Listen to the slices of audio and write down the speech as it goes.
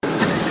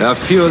There are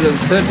fewer than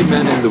 30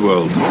 men in the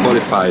world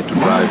qualified to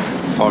drive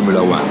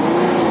Formula One.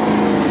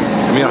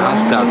 A mere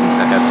half dozen,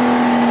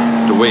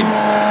 perhaps, to win.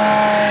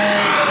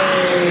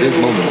 At this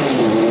moment,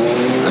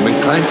 I'm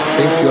inclined to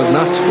think you are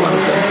not one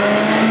of them.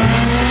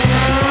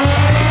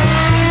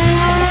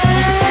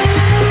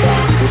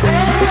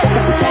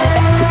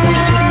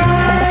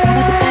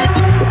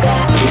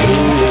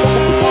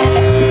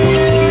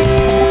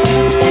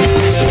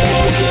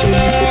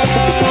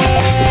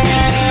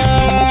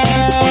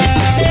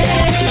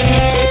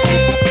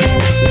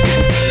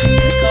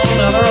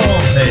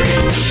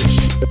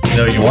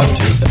 No, you want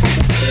to.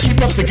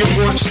 Keep up the good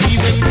work,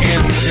 Stephen,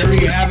 and there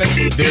you have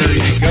it. There you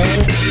go.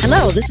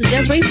 Hello, this is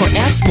Desiree for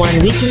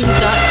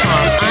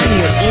F1Weekly.com. I'm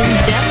your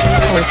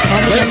in-depth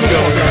correspondent. Let's go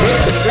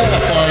with the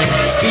qualifying,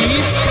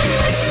 Steve.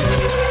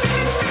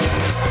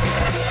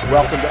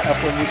 Welcome to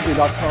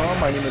F1Weekly.com.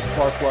 My name is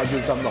Clark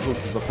Rogers. I'm the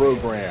host of the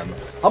program.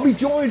 I'll be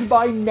joined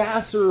by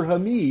Nasser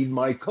Hamid,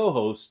 my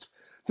co-host.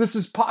 This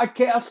is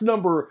podcast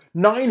number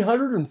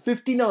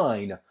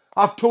 959,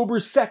 October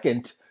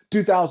 2nd,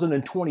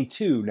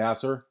 2022,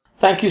 Nasser.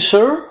 Thank you,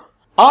 sir.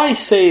 I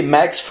say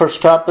Max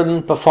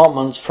Verstappen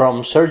performance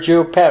from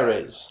Sergio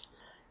Perez.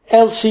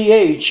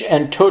 LCH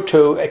and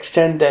Toto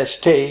extend their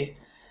stay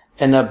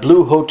in a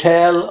blue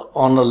hotel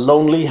on a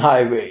lonely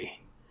highway.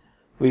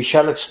 We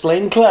shall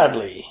explain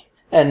gladly.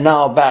 And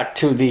now back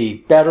to the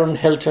Baron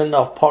Hilton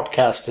of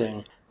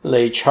podcasting,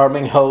 le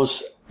charming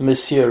host,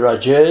 Monsieur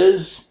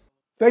Rogers.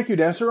 Thank you,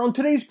 Nasser. On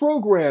today's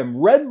program,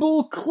 Red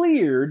Bull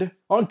cleared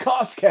on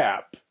cost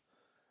cap.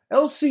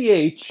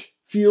 LCH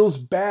feels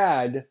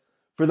bad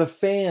for the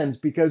fans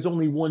because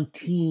only one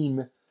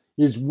team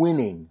is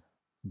winning.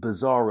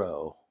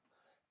 Bizarro.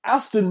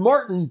 Aston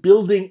Martin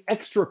building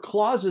extra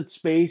closet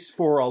space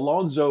for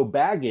Alonso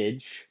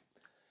baggage.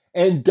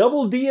 And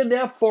double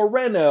DNF for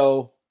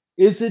Renault.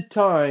 Is it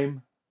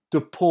time to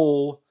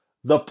pull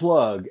the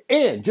plug?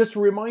 And just a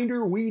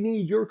reminder, we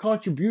need your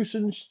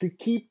contributions to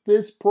keep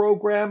this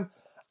program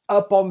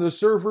up on the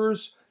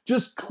servers.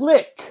 Just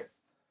click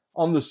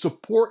on the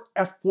Support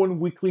F1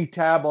 Weekly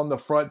tab on the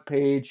front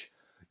page.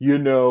 You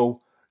know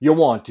you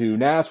want to.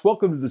 Nas,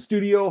 welcome to the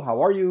studio.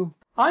 How are you?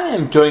 I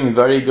am doing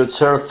very good,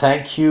 sir.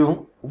 Thank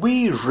you.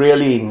 We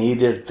really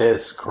needed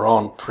this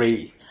Grand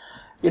Prix.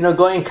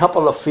 Going a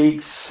couple of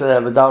weeks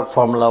without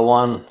Formula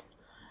One,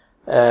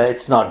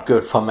 it's not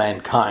good for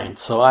mankind.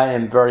 So I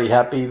am very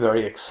happy,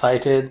 very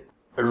excited.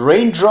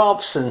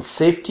 Raindrops and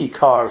safety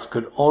cars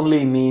could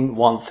only mean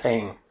one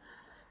thing: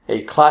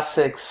 a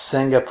classic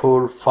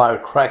Singapore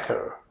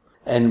firecracker.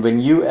 And when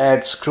you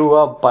add screw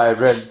up by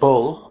Red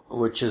Bull,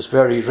 which is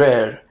very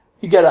rare,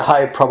 you get a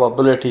high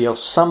probability of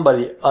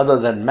somebody other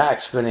than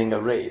Max winning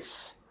a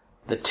race.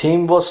 The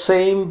team was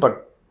same,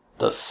 but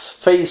the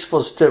face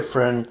was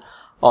different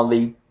on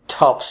the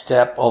top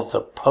step of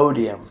the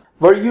podium.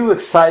 Were you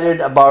excited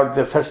about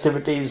the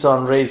festivities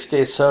on race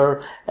day,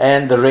 sir,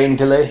 and the rain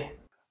delay?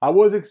 I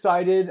was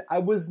excited. I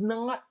was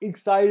not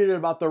excited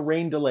about the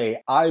rain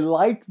delay. I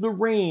like the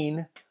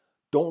rain,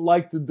 don't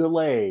like the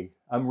delay.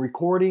 I'm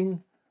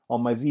recording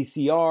on my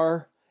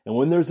VCR, and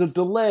when there's a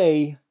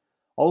delay,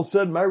 all of a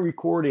sudden my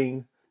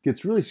recording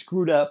gets really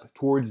screwed up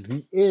towards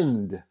the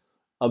end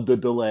of the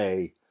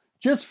delay.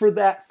 Just for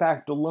that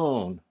fact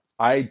alone,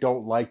 I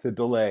don't like the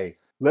delay.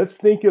 Let's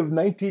think of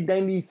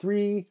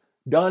 1993,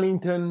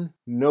 Donington,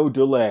 no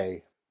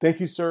delay. Thank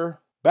you, sir.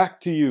 Back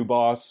to you,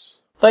 boss.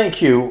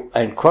 Thank you.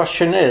 And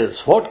question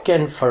is, what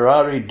can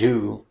Ferrari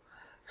do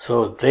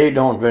so they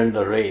don't win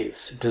the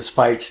race,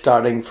 despite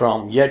starting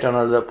from yet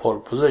another pole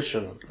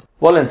position?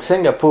 Well, in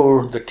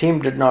Singapore, the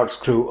team did not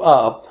screw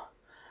up,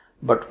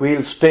 but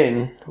wheel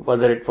spin,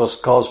 whether it was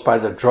caused by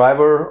the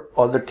driver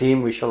or the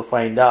team, we shall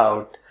find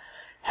out,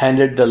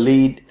 handed the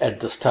lead at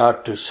the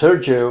start to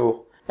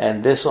Sergio,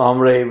 and this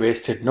hombre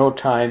wasted no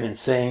time in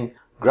saying,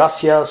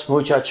 "Gracias,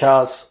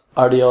 muchachas,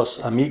 adios,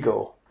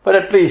 amigo." But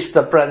at least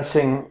the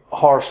prancing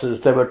horses,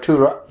 there were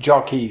two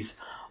jockeys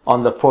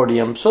on the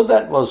podium, so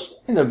that was,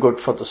 good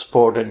for the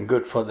sport and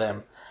good for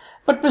them.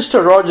 But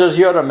Mr. Rogers,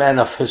 you're a man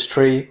of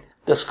history.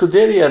 The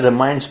Scuderia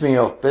reminds me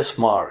of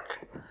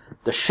Bismarck.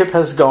 The ship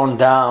has gone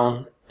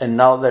down, and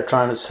now they're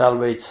trying to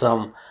salvage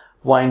some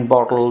wine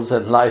bottles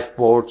and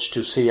lifeboats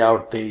to see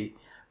out the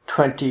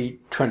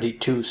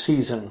 2022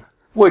 season,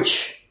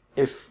 which,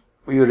 if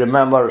you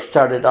remember,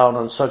 started out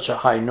on such a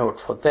high note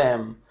for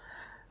them.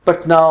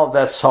 But now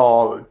that's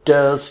all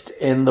dust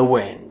in the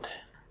wind.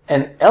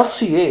 And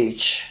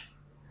LCH,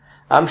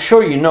 I'm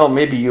sure you know,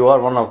 maybe you are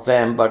one of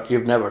them, but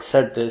you've never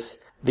said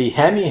this. The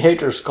Hammy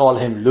haters call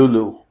him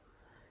Lulu.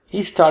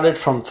 He started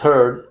from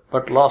third,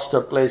 but lost a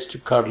place to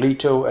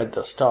Carlito at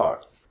the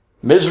start.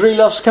 Misery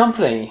loves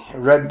company.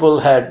 Red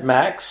Bull had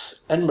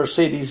Max, and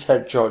Mercedes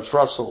had George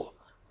Russell.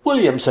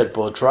 Williams had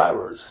both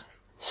drivers.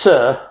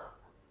 Sir,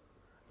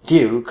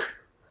 Duke,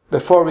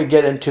 before we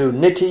get into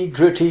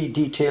nitty-gritty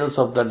details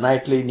of the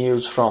nightly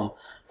news from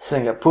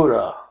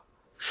Singapore,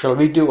 shall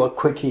we do a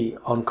quickie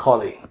on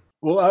quali?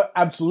 Well,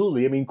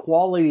 absolutely. I mean,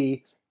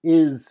 quality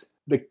is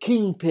the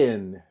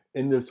kingpin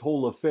in this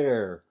whole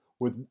affair.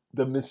 with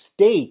the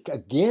mistake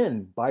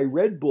again by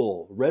Red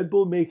Bull. Red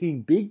Bull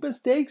making big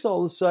mistakes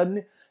all of a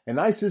sudden, and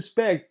I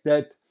suspect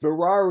that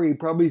Ferrari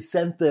probably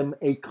sent them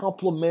a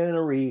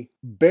complimentary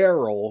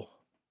barrel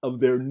of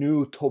their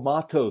new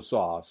tomato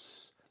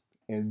sauce.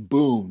 And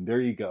boom,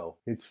 there you go.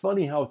 It's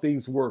funny how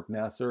things work,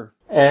 Nasser.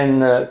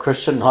 And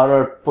Christian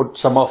Horner put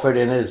some of it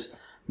in his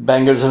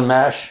bangers and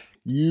mash.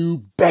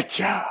 You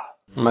betcha.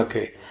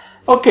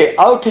 Okay,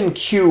 out in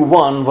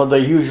Q1 were the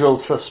usual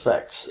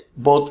suspects,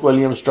 both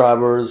Williams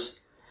drivers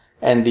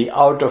and the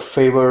out of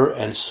favor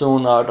and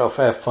soon out of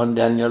F1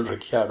 Daniel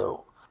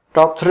Ricciardo.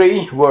 Top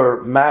three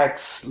were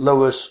Max,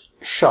 Lewis,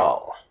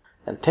 Charles.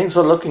 And things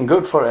were looking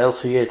good for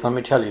LCH, let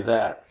me tell you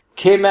that.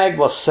 K-Mag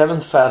was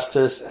 7th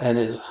fastest and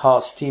his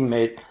Haas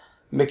teammate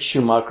Mick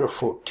Schumacher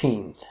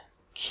 14th.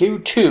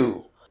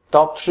 Q2,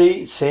 top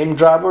three, same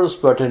drivers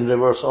but in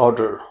reverse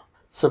order.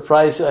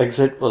 Surprise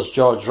exit was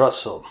George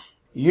Russell.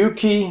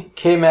 Yuki,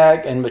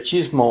 K-Mag and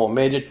Machismo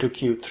made it to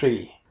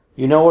Q3.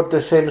 You know what they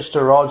say,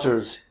 Mr.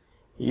 Rogers?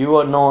 You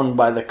are known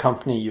by the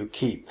company you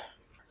keep.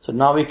 So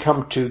now we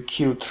come to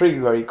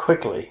Q3 very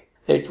quickly.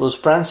 It was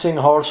prancing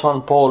horse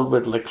on pole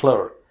with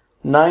Leclerc.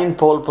 9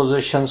 pole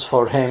positions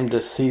for him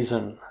this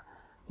season.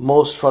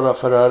 Most for a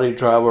Ferrari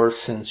driver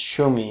since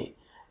Schumi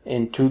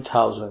in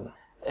 2000.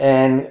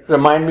 And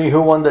remind me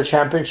who won the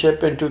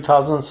championship in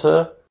 2000,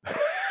 sir?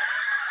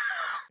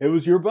 It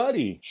was your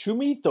buddy,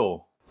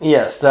 Schumito.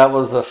 Yes, that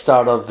was the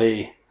start of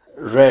the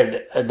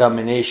red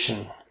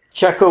domination.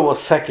 Checo was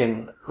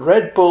second.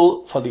 Red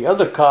Bull for the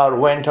other car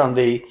went on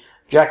the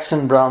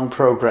Jackson Brown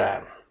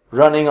program,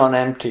 running on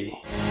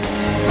empty.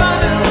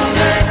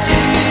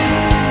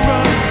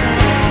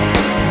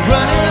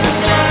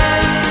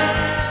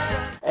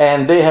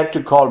 And they had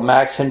to call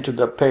Max into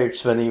the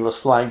pits when he was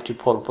flying to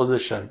pole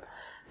position.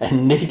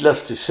 And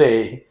needless to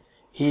say,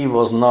 he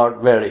was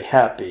not very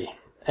happy.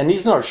 And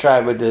he's not shy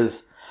with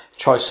his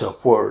choice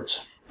of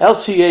words.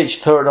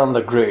 LCH third on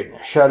the grid,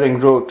 sharing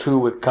row 2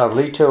 with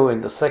Carlito in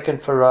the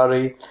second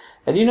Ferrari.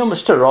 And you know,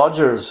 Mr.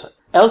 Rogers,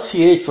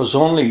 LCH was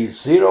only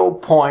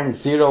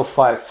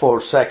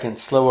 0.054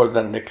 seconds slower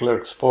than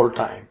Leclerc's pole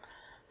time.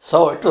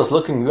 So it was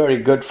looking very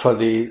good for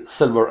the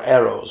Silver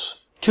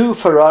Arrows. 2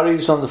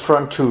 Ferraris on the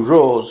front 2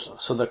 rows,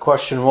 so the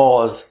question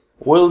was,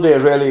 will they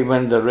really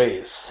win the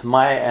race?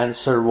 My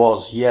answer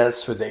was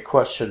yes with a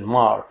question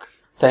mark,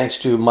 thanks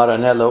to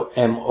Maranello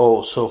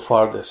MO so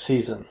far this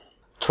season.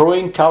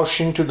 Throwing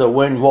caution to the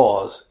wind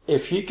was,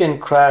 if you can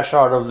crash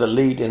out of the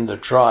lead in the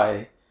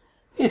dry,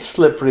 it's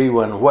slippery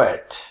when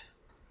wet.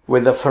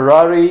 With the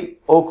Ferrari,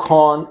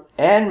 Ocon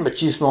and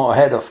Machismo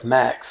ahead of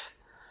Max,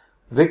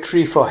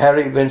 victory for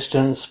Harry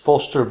Winston's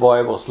poster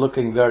boy was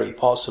looking very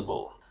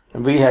possible.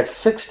 And we had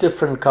 6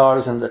 different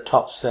cars in the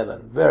top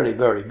 7. Very,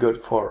 very good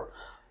for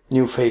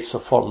new face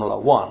of Formula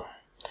 1.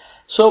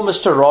 So,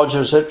 Mr.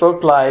 Rogers, it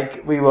looked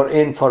like we were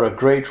in for a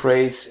great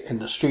race in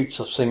the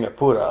streets of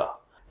Singapore.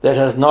 There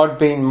has not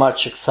been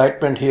much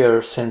excitement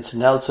here since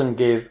Nelson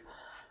gave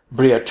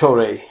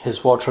Briatore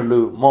his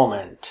Waterloo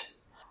moment.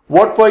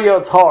 What were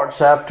your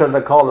thoughts after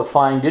the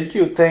qualifying? Did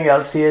you think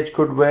LCH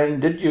could win?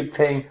 Did you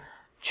think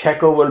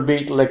Checo will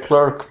beat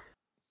Leclerc?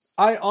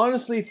 I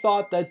honestly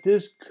thought that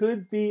this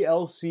could be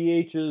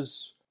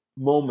LCH's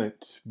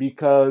moment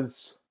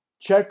because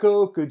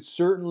Checo could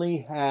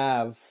certainly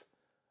have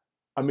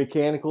a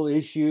mechanical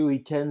issue. He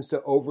tends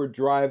to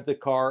overdrive the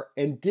car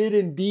and did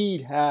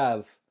indeed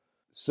have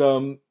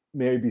some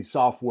maybe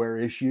software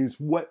issues,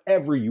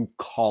 whatever you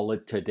call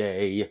it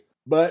today.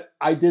 But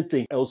I did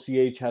think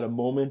LCH had a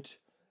moment,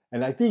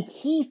 and I think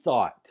he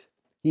thought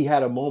he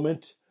had a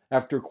moment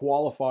after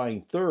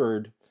qualifying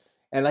third,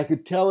 and I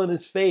could tell in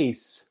his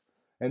face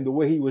and the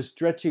way he was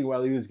stretching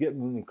while he was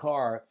getting in the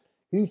car,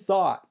 he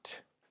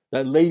thought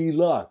that Lady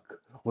Luck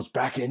was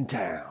back in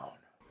town.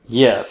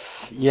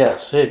 Yes,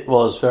 it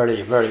was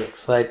very, very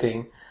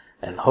exciting,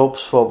 and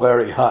hopes were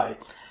very high.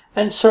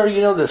 And sir, you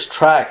know this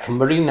track,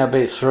 Marina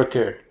Bay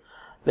Circuit,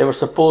 they were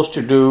supposed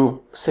to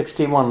do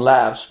 61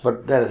 laps,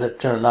 but as it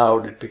turned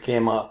out, it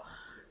became a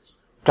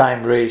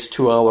time race,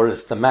 2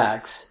 hours the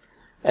max.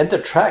 And the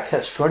track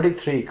has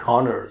 23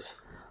 corners.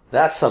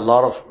 That's a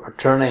lot of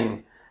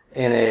turning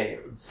in a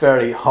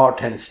very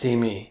hot and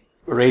steamy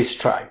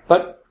racetrack,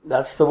 but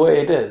that's the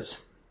way it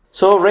is.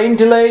 So rain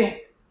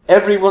delay,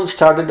 everyone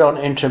started on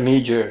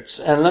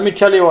intermediates. And let me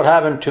tell you what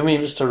happened to me,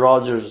 Mr.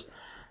 Rogers.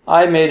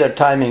 I made a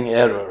timing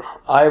error.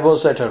 I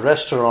was at a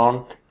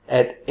restaurant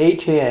at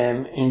 8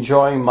 a.m.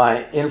 enjoying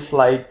my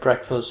in-flight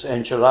breakfast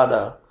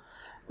enchilada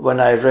when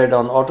I read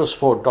on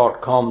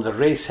autosport.com the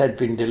race had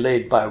been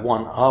delayed by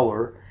 1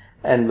 hour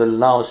and will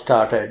now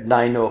start at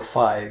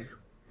 9:05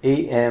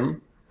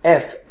 a.m.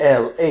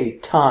 FLA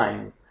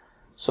time.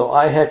 So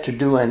I had to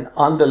do an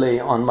underlay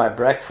on my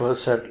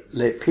breakfast at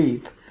Le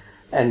Peep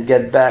and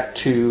get back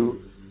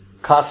to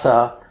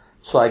Casa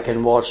so I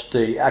can watch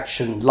the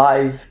action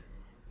live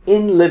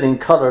in living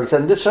colors.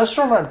 And this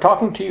restaurant I'm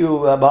talking to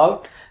you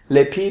about,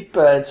 Le Peep,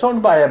 it's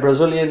owned by a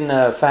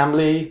Brazilian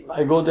family.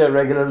 I go there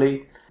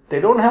regularly.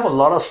 They don't have a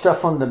lot of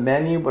stuff on the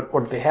menu, but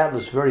what they have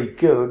is very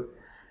good.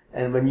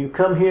 And when you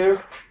come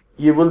here,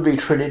 you will be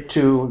treated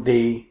to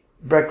the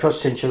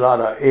breakfast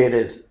enchilada. It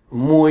is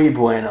muy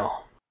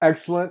bueno.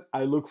 Excellent.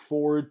 I look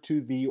forward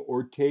to the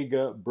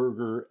Ortega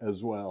burger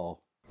as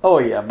well. Oh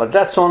yeah, but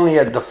that's only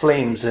at the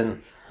Flames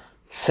in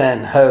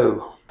San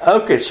Ho.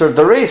 Okay, so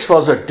the race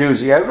was a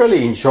doozy. I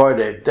really enjoyed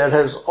it. There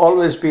has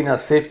always been a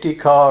safety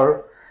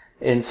car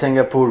in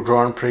Singapore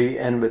Grand Prix,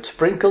 and with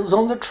sprinkles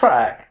on the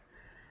track,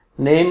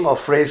 name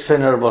of race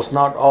winner was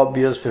not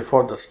obvious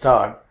before the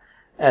start,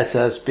 as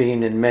has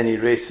been in many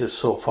races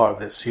so far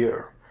this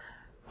year.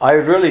 I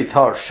really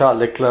thought Charles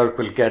Leclerc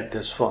will get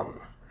this one.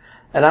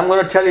 And I'm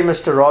going to tell you,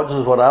 Mr.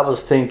 Rogers, what I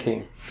was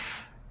thinking.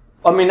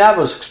 I mean, I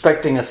was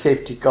expecting a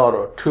safety car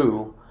or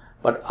two,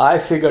 but I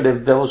figured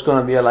if there was going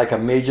to be a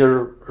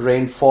major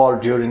rainfall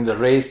during the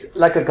race,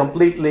 like a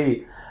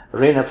completely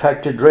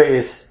rain-affected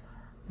race,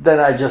 then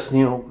I just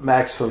knew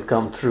Max will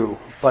come through.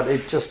 But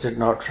it just did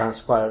not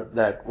transpire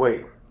that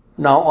way.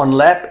 Now, on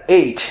lap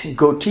 8,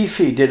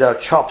 Latifi did a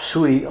chop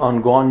suey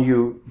on Guan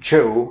Yu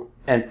Zhou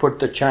and put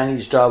the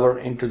Chinese driver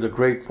into the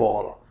Great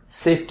Wall.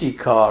 Safety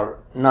car,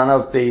 none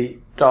of the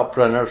top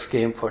runners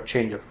came for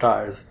change of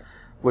tires,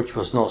 which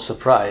was no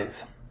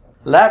surprise.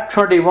 Lap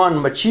 21,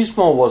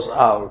 Machismo was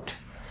out.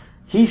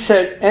 He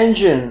said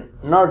engine,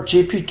 not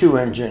GP2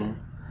 engine,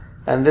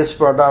 and this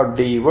brought out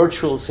the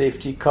virtual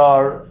safety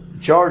car,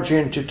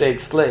 Georgian to take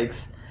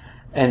slicks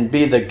and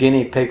be the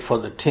guinea pig for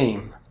the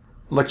team.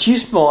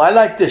 Machismo, I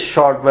like this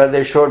shot where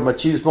they showed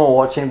Machismo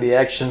watching the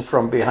action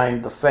from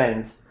behind the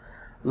fence.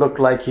 Looked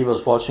like he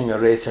was watching a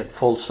race at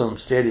Folsom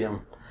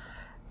Stadium.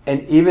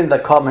 And even the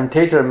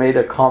commentator made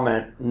a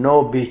comment,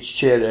 no beach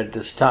chair at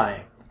this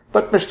time.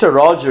 But Mr.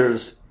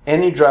 Rogers,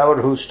 any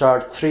driver who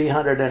starts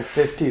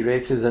 350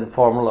 races in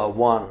Formula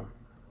One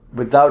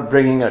without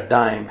bringing a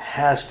dime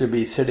has to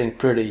be sitting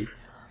pretty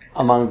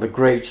among the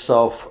greats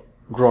of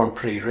Grand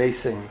Prix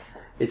racing.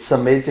 It's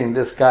amazing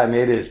this guy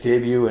made his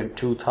debut in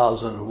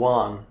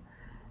 2001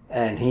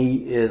 and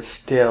he is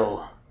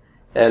still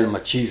El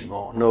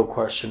Machismo, no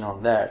question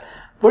on that.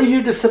 Were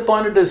you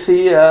disappointed to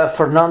see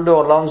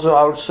Fernando Alonso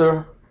out,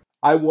 sir?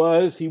 I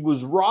was. He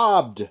was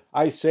robbed.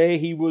 I say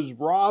he was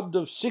robbed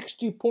of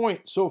 60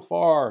 points so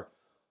far.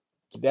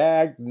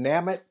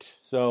 Dag-nammit.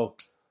 So,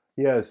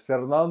 yes,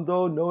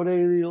 Fernando, no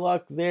daily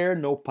luck there,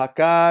 no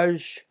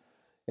package.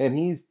 And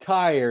he's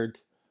tired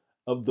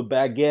of the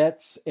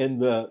baguettes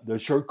and the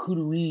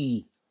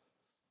charcuterie.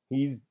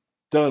 He's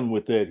done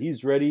with it.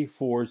 He's ready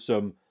for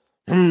some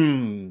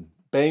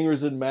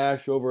bangers and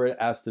mash over at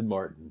Aston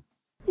Martin.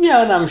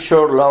 Yeah, and I'm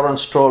sure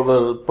Lawrence Stroll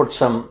will put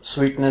some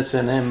sweetness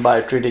in him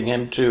by treating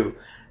him to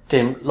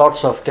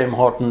lots of Tim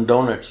Horton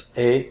donuts,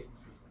 eh?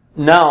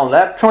 Now,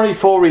 lap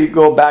 24, we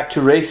go back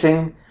to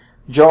racing.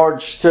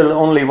 George still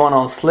only won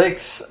on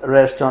slicks,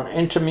 rest on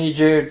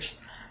intermediates,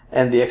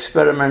 and the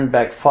experiment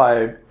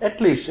backfired, at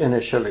least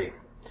initially.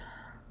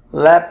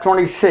 Lap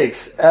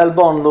 26,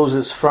 Albon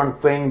loses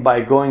front wing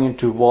by going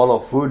into wall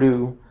of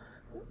voodoo.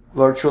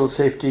 Virtual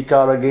safety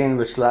car again,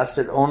 which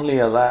lasted only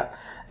a lap.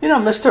 You know,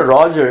 Mr.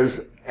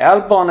 Rogers,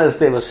 Albon, as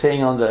they were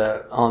saying on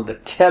the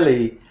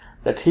telly,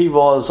 that he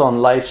was on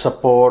life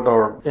support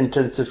or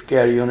intensive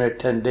care unit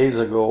 10 days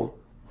ago.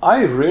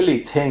 I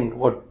really think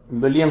what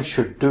Williams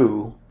should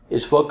do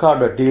is work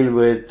out a deal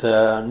with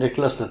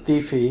Nicholas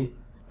Latifi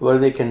where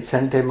they can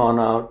send him on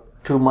a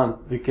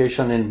 2-month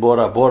vacation in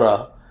Bora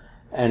Bora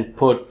and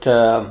put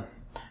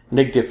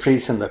Nick de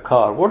Vries in the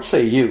car. What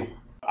say you?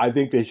 I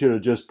think they should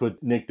have just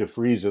put Nick de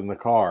Vries in the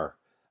car.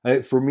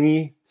 For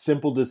me,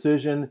 simple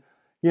decision.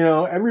 You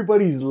know,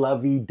 everybody's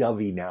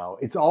lovey-dovey now.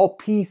 It's all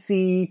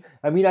PC.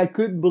 I mean, I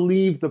couldn't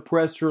believe the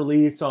press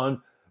release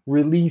on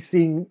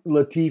releasing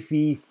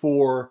Latifi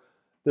for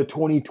the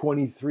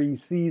 2023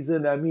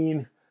 season. I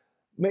mean,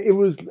 it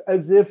was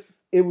as if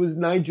it was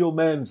Nigel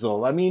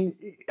Mansell. I mean,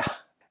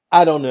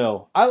 I don't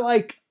know. I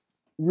like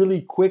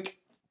really quick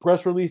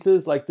press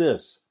releases like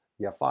this.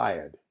 You're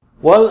fired.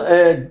 Well,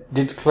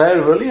 did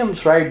Claire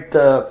Williams write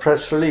the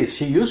press release?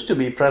 She used to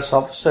be press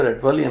officer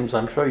at Williams.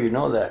 I'm sure you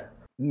know that.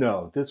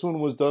 No, this one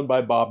was done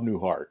by Bob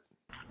Newhart.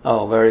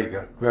 Oh, very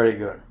good, very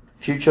good.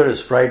 Future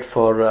is bright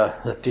for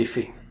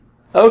Latifi.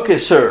 Okay,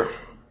 sir.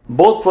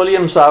 Both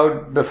Williams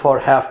out before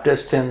half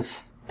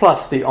distance,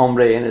 plus the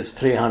hombre in his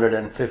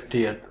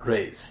 350th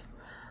race.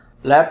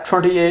 Lap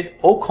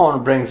 28,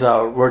 Ocon brings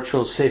out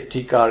virtual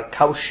safety car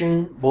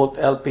caution, both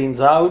Alpines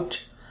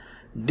out.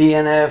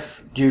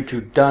 DNF due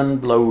to Dunn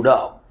blowed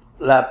up.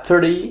 Lap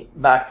 30,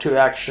 back to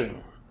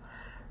action.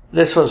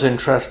 This was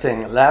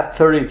interesting. Lap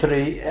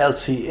 33,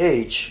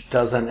 LCH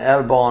does an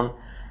Albon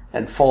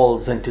and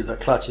falls into the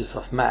clutches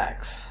of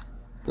Max.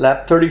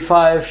 Lap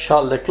 35,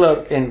 Charles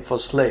Leclerc in for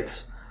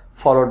slicks,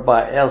 followed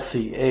by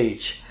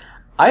LCH.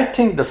 I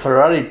think the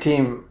Ferrari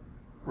team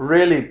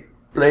really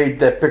played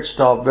their pit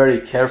stop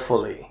very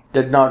carefully.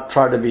 Did not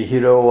try to be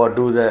hero or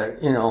do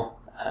the,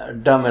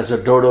 dumb as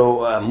a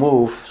dodo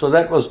move. So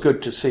that was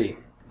good to see.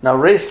 Now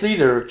race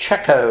leader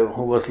Checo,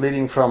 who was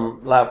leading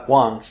from lap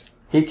 1,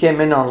 he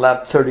came in on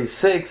lap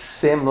 36,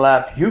 same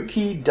lap,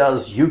 Yuki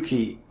does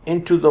Yuki,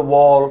 into the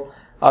wall,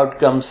 out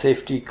comes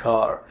safety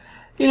car.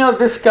 You know,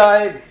 this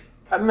guy,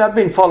 I mean, I've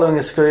been following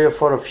his career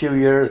for a few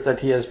years that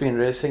he has been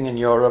racing in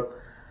Europe.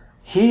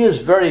 He is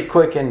very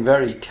quick and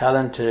very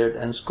talented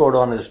and scored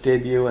on his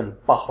debut in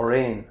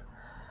Bahrain.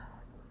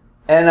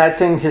 And I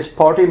think his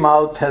potty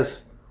mouth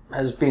has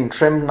been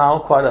trimmed now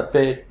quite a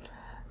bit.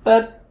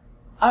 But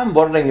I'm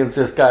wondering if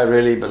this guy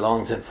really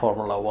belongs in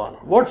Formula One.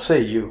 What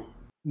say you?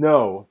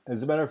 No.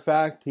 As a matter of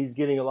fact, he's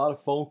getting a lot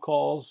of phone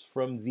calls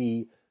from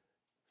the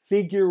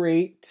Figure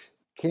 8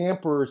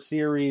 camper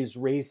series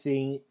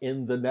racing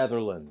in the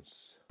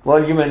Netherlands.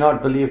 Well, you may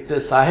not believe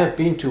this. I have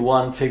been to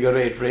one Figure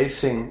 8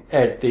 racing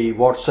at the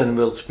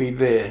Watsonville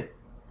Speedway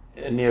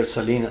near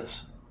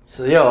Salinas.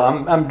 So, yeah,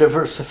 I'm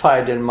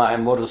diversified in my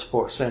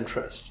motorsports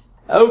interest.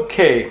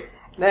 Okay,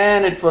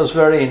 and it was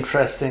very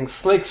interesting.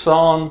 Slicks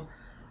on,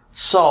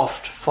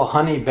 soft for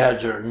Honey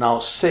Badger, now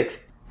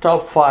 6th,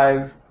 top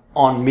 5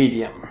 on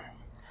medium.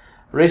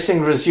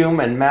 Racing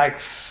resumed and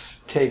Max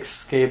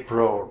takes Cape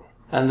Road.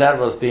 And that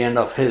was the end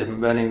of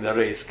him winning the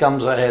race.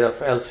 Comes ahead of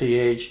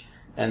LCH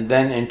and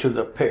then into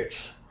the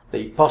pits.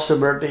 The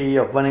possibility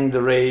of winning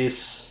the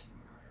race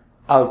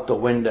out the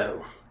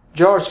window.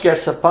 George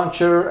gets a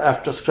puncture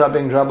after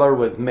scrubbing rubber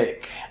with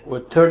Mick.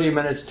 With 30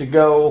 minutes to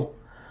go,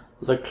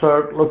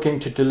 Leclerc looking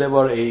to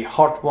deliver a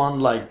hot one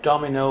like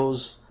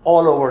dominoes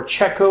all over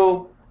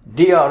Checo.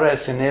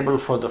 DRS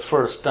enabled for the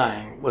first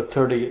time with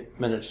 30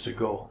 minutes to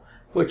go,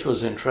 which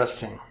was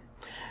interesting.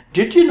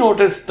 Did you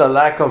notice the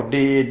lack of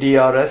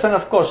DRS? And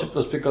of course it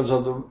was because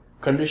of the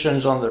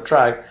conditions on the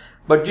track.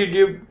 But did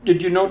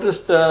you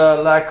notice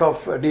the lack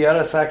of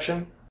DRS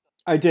action?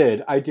 I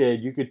did.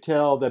 You could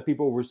tell that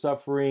people were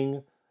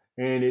suffering,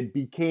 and it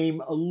became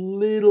a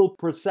little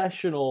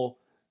processional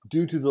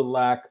due to the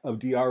lack of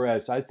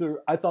DRS. I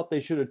thought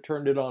they should have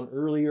turned it on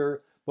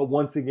earlier, but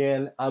once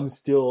again, I'm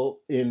still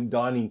in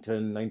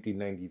Donington,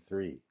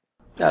 1993.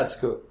 That's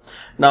good.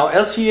 Now,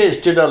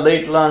 LCH did a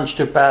late lunge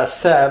to pass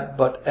Seb,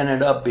 but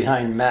ended up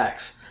behind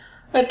Max.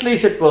 At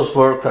least it was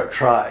worth a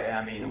try.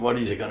 I mean, what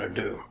is he going to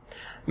do?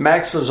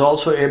 Max was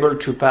also able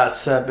to pass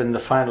Seb in the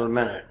final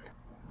minute.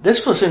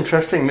 This was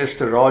interesting,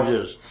 Mr.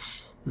 Rogers.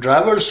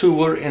 Drivers who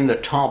were in the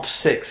top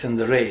 6 in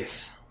the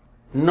race,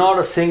 not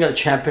a single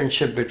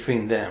championship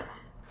between them.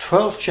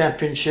 12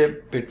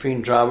 championship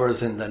between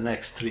drivers in the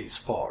next 3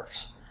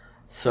 spots.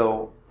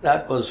 So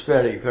that was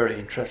very, very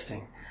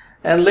interesting.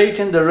 And late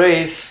in the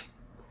race,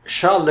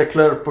 Charles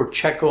Leclerc put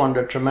Checo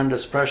under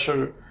tremendous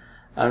pressure,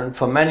 and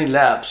for many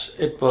laps,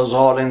 it was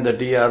all in the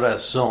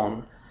DRS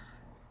zone.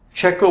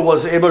 Checo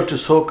was able to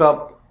soak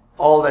up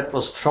all that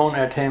was thrown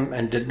at him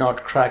and did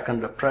not crack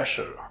under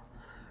pressure.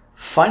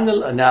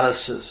 Final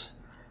analysis.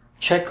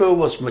 Checo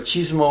was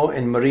machismo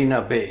in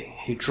Marina Bay.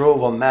 He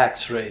drove a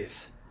Max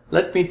race.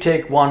 Let me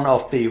take one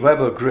off the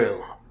Weber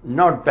grill.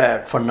 Not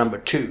bad for number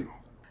 2.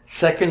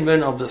 Second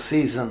win of the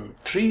season.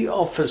 3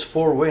 of his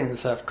 4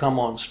 wins have come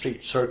on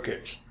street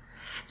circuits.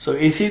 So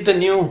is he the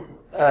new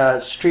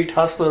street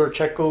hustler,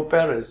 Checo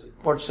Perez?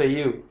 What say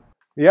you?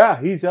 Yeah,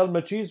 he's El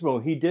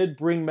Machismo. He did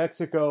bring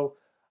Mexico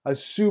a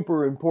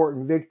super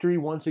important victory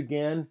once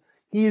again.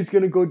 He is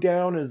going to go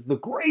down as the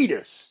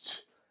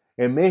greatest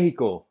in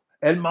Mexico.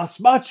 El más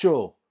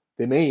macho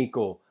de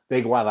Mexico,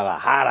 de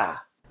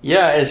Guadalajara.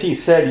 Yeah, as he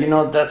said,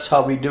 that's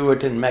how we do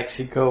it in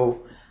Mexico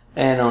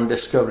and on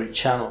Discovery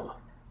Channel.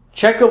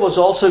 Checo was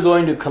also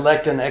going to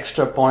collect an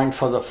extra point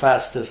for the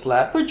fastest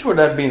lap, which would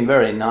have been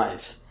very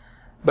nice.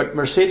 But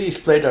Mercedes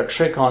played a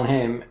trick on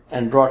him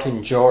and brought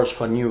in George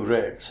for new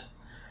reds.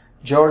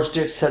 George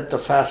did set the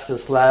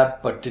fastest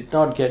lap, but did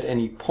not get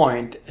any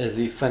point as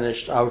he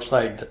finished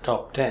outside the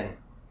top 10.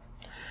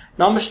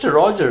 Now, Mr.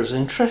 Rogers,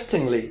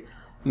 interestingly,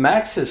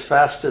 Max's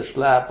fastest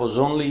lap was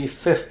only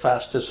 5th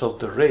fastest of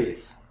the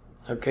race,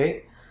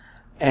 okay?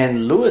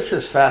 And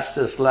Lewis's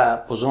fastest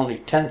lap was only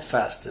 10th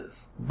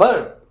fastest.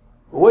 But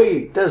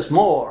wait, there's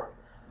more.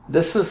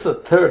 This is the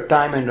 3rd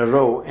time in a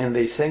row in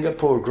the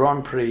Singapore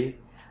Grand Prix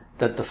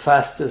that the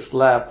fastest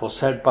lap was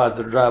set by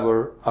the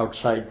driver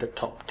outside the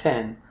top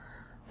 10,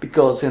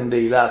 because in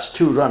the last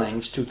 2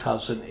 runnings,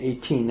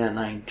 2018 and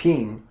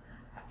 19,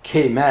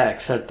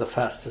 K-Max had the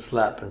fastest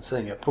lap in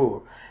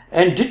Singapore.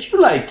 And did you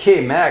like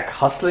K-Mac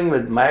hustling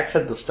with Max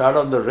at the start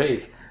of the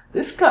race?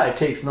 This guy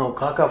takes no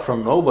caca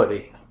from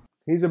nobody.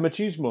 He's a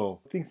machismo.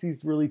 Thinks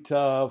he's really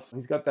tough.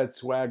 He's got that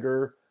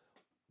swagger.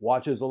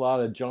 Watches a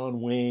lot of John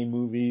Wayne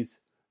movies.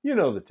 You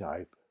know the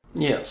type.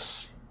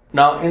 Yes.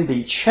 Now in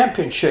the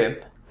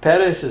championship,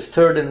 Perez is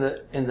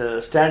 3rd in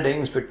the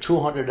standings with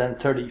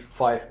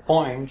 235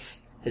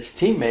 points. His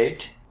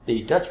teammate,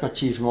 the Dutch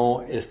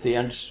Machismo, is the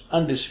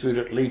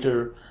undisputed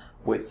leader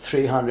with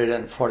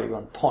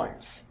 341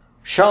 points.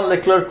 Charles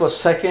Leclerc was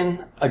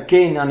 2nd,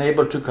 again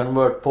unable to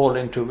convert pole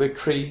into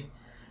victory.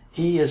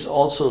 He is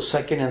also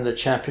 2nd in the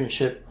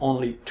championship,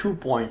 only 2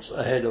 points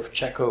ahead of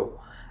Checo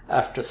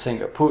after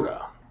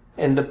Singapore.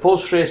 In the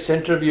post-race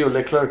interview,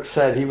 Leclerc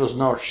said he was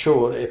not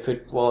sure if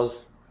it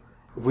was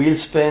wheel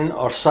spin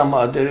or some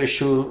other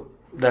issue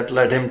that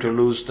led him to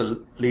lose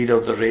the lead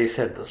of the race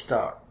at the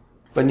start.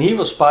 When he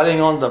was piling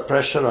on the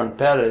pressure on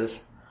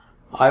Perez,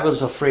 I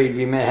was afraid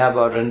we may have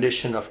a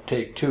rendition of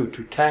Take Two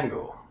to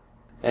Tango.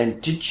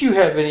 And did you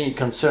have any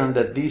concern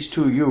that these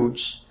two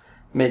youths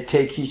may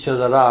take each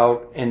other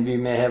out and we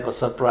may have a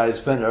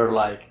surprise winner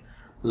like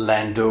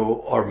Lando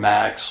or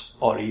Max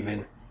or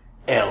even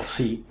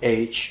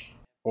LCH?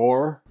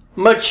 Or?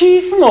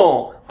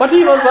 Machismo! But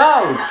he was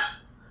out!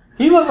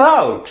 He was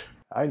out!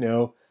 I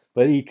know,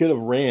 but he could have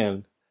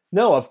ran.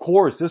 No, of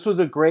course, this was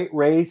a great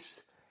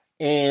race.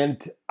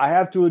 And I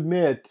have to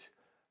admit,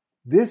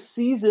 this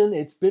season,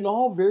 it's been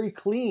all very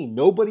clean.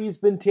 Nobody's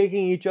been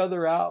taking each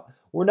other out.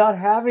 We're not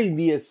having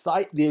the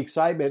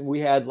excitement we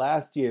had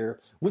last year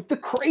with the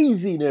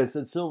craziness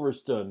at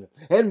Silverstone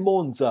and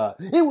Monza.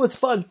 It was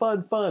fun.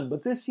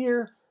 But this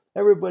year,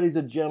 everybody's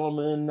a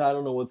gentleman. I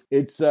don't know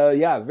it's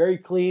very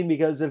clean,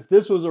 because if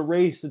this was a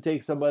race to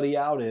take somebody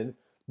out in,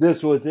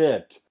 this was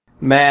it.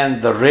 Man,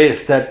 the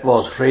race that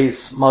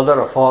was mother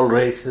of all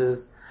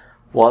races,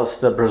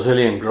 was the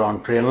Brazilian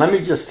Grand Prix. And let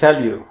me just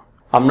tell you,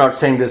 I'm not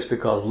saying this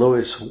because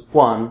Lewis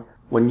won.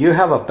 When you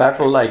have a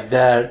battle like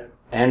that,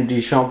 and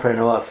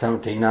Deschamps-Prenois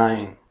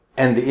 79,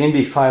 and the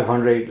Indy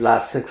 500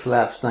 last 6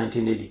 laps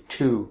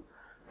 1982,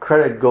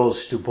 credit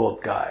goes to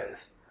both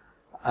guys.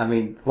 I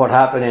mean, what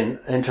happened in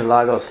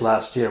Interlagos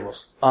last year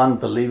was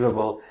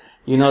unbelievable.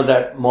 You know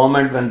that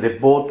moment when they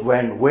both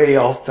went way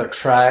off the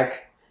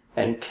track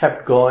and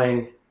kept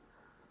going?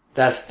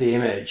 That's the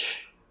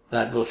image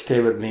that will stay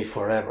with me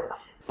forever.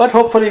 But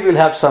hopefully we'll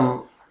have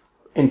some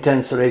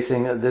intense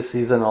racing this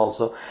season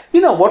also.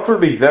 You know what will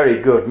be very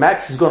good?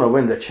 Max is going to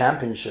win the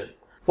championship.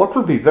 What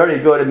will be very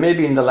good, and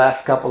maybe in the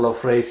last couple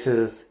of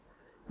races,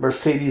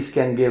 Mercedes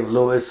can give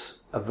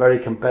Lewis a very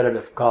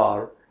competitive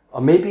car.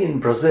 Or maybe in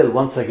Brazil,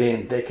 once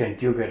again, they can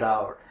duke it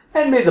out.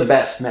 And may the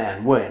best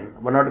man win.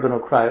 We're not going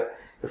to cry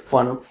if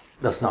one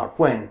does not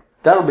win.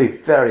 That'll be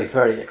very,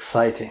 very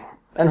exciting.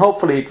 And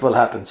hopefully it will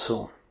happen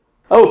soon.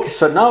 Okay,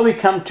 so now we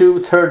come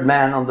to third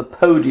man on the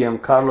podium,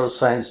 Carlos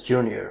Sainz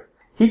Jr.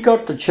 He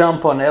got the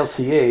jump on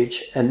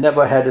LCH and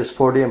never had his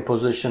podium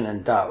position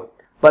in doubt.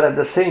 But at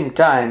the same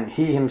time,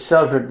 he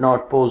himself did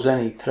not pose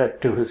any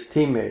threat to his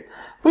teammate,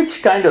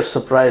 which kind of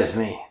surprised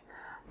me.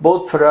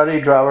 Both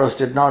Ferrari drivers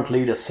did not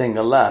lead a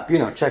single lap.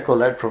 Checo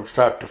led from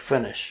start to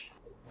finish.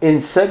 In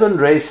 7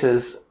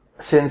 races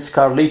since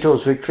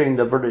Carlito's victory in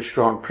the British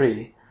Grand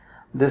Prix,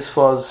 this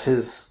was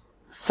his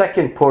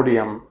second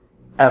podium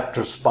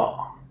after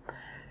Spa.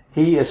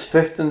 He is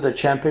 5th in the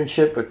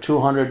championship with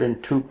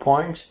 202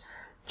 points,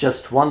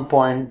 just 1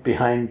 point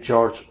behind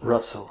George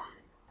Russell,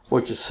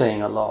 which is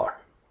saying a lot.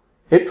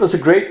 It was a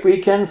great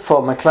weekend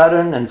for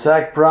McLaren and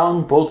Zak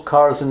Brown, both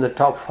cars in the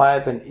top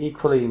 5 and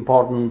equally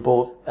important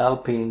both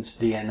Alpine's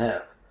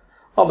DNF.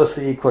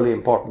 Obviously equally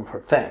important for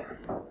them.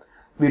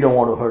 We don't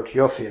want to hurt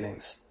your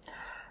feelings.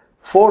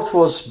 4th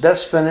was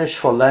best finish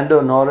for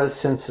Lando Norris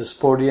since his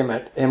podium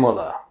at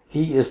Imola.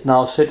 He is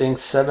now sitting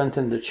 7th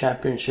in the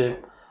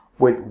championship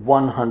with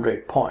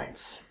 100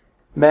 points.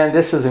 Man,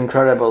 this is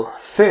incredible.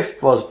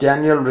 5th was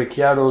Daniel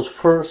Ricciardo's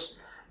first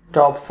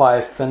top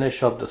 5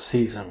 finish of the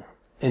season.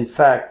 In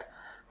fact,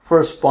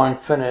 first point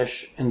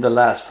finish in the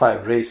last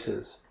 5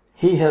 races.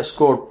 He has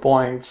scored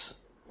points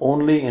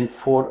only in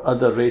 4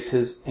 other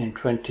races in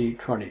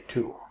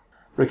 2022.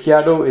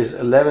 Ricciardo is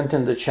 11th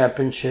in the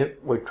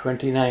championship with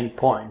 29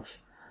 points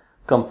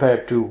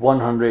compared to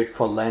 100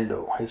 for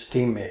Lando, his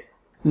teammate.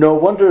 No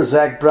wonder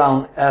Zak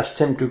Brown asked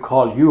him to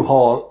call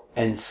U-Haul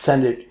and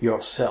send it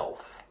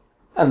yourself.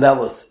 And that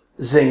was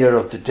Zinger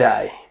of the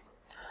day.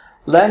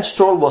 Lance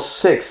Stroll was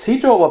 6th. He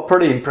drove a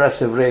pretty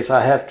impressive race,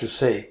 I have to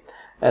say.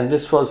 And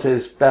this was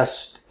his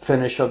best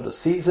finish of the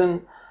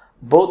season.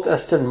 Both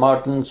Aston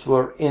Martins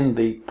were in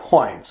the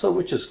points, so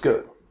which is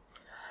good.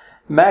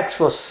 Max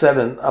was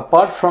 7th.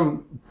 Apart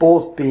from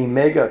both being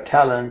mega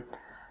talent,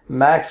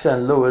 Max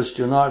and Lewis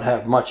do not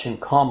have much in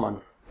common.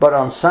 But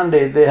on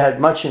Sunday, they had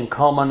much in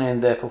common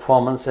in their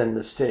performance and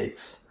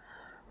mistakes.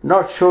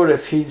 Not sure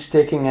if he's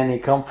taking any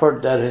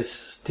comfort that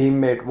his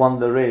teammate won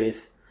the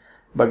race,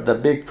 but the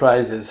big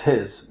prize is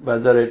his,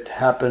 whether it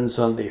happens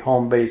on the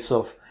home base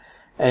of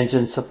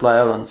engine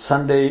supplier on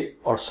Sunday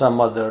or some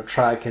other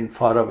track in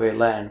faraway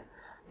land.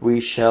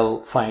 We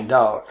shall find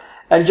out.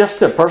 And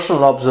just a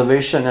personal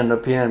observation and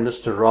opinion,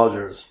 Mr.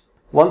 Rogers.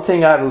 One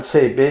thing I will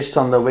say based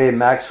on the way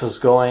Max was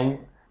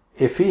going,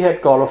 if he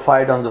had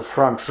qualified on the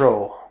front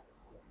row,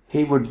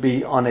 he would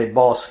be on a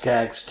Boss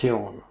Skaggs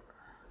tune.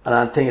 And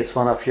I think it's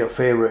one of your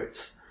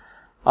favorites.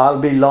 I'll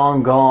be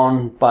long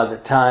gone by the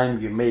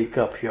time you make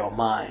up your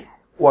mind.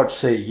 What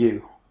say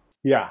you?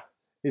 Yeah,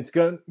 it's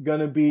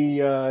gonna be,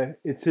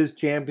 it's his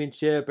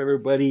championship.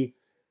 Everybody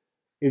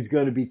is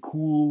going to be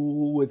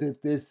cool with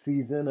it this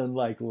season,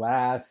 unlike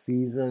last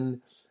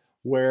season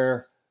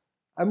where,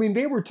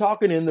 they were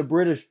talking in the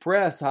British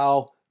press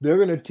how they're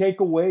going to take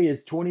away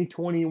his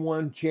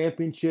 2021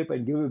 championship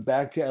and give it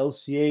back to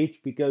LCH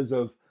because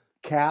of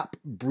cap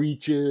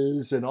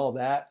breaches and all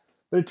that.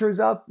 But it turns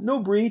out no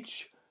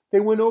breach. They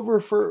went over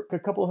for a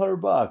couple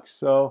 $100.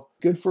 So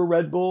good for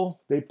Red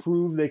Bull. They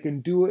prove they can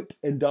do it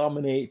and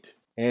dominate.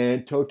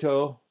 And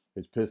Toto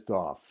is pissed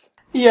off.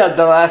 Yeah,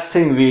 the last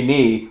thing we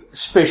need,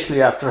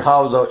 especially after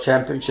how the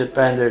championship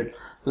ended,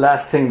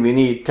 last thing we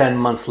need 10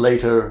 months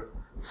later,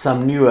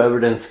 some new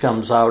evidence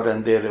comes out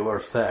and they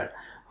reverse that.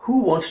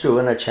 Who wants to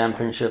win a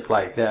championship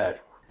like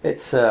that?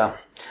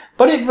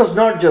 But it was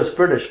not just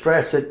British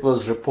press. It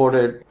was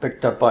reported,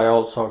 picked up by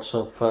all sorts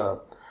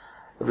of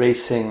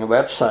racing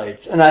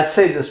websites. And I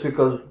say this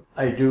because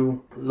I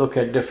do look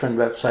at different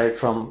websites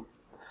from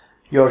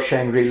your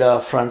Shangri-La,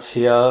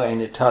 Francia,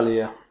 and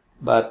Italia.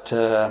 But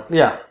there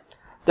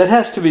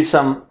has to be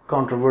some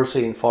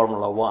controversy in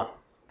Formula One.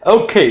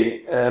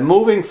 Okay,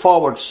 moving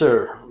forward,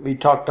 sir. We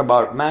talked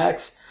about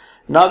Max.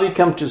 Now we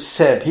come to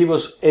Seb. He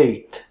was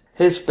 8th.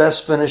 His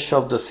best finish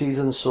of the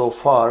season so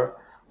far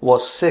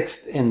was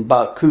 6th in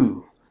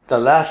Baku. The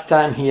last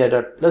time he had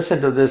listen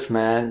to this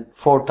man,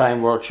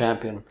 4-time world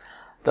champion.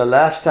 The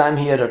last time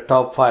he had a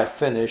top 5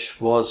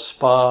 finish was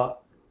Spa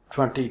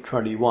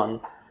 2021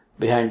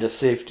 behind a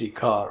safety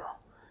car.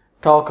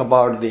 Talk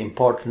about the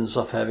importance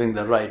of having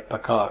the right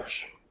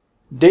package.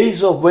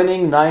 Days of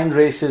winning 9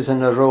 races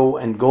in a row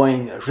and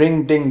going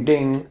ring ding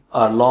ding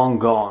are long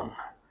gone.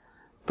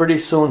 Pretty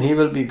soon he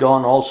will be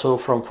gone also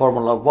from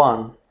Formula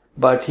One,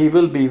 but he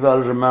will be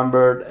well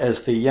remembered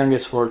as the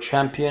youngest world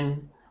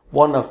champion,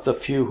 one of the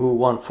few who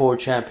won 4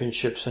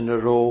 championships in a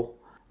row,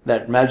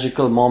 that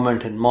magical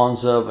moment in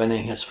Monza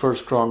winning his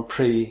first Grand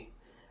Prix,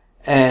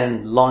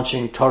 and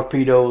launching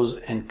torpedoes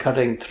and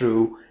cutting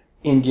through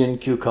Indian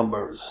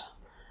cucumbers.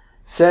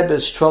 Seb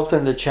is 12th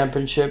in the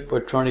championship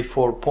with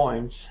 24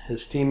 points.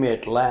 His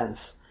teammate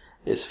Lance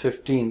is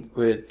 15th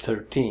with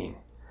 13.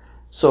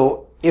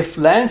 So if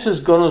Lance is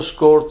going to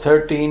score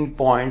 13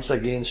 points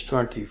against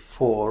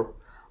 24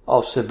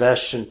 of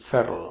Sebastian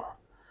Vettel,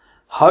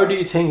 how do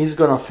you think he's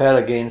going to fare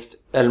against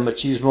El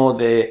Machismo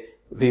de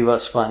Viva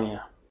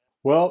España?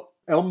 Well,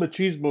 El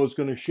Machismo is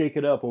going to shake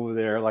it up over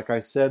there. Like I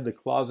said, the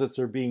closets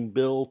are being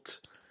built.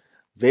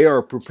 They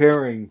are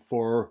preparing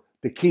for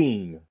the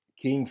King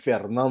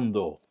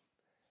Fernando.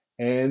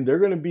 And they're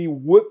going to be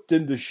whipped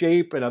into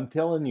shape. And I'm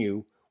telling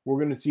you, we're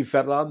going to see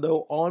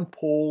Fernando on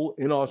pole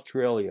in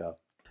Australia.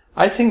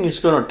 I think he's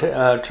going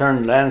to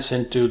turn Lance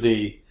into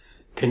the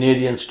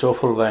Canadian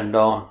Stoffel Van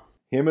Dorn.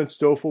 Him and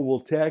Stoffel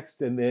will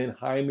text, and then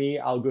Jaime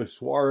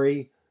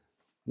Alguersuari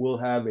will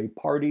have a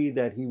party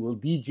that he will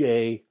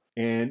DJ,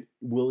 and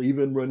will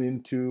even run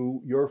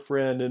into your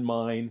friend and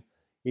mine,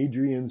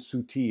 Adrian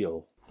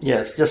Sutil.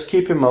 Yes, just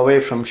keep him away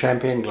from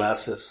champagne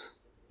glasses.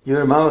 You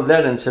remember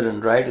that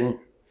incident, right, in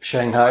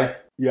Shanghai?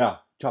 Yeah,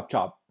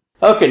 chop.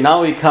 Okay,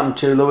 now we come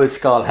to Lewis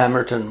Carl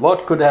Hamilton.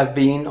 What could have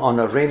been on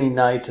a rainy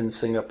night in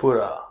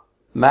Singapore?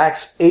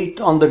 Max 8th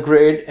on the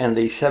grid and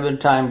the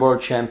 7-time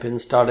world champion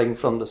starting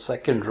from the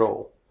second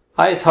row.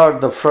 I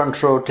thought the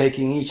front row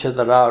taking each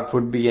other out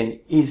would be an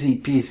easy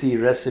peasy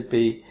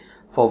recipe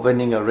for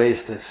winning a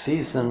race this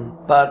season,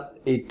 but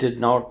it did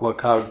not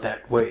work out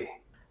that way.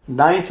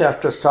 9th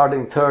after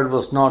starting 3rd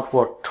was not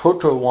what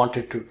Toto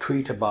wanted to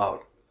tweet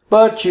about.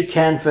 But you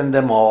can't win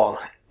them all,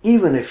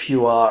 even if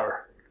you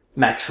are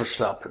Max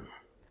Verstappen.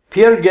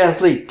 Pierre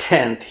Gasly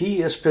 10th.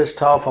 He is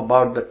pissed off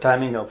about the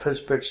timing of his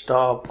pit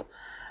stop,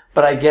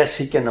 but I guess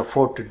he can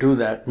afford to do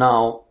that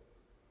now,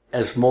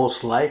 as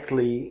most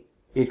likely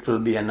it will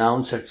be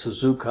announced at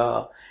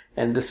Suzuka,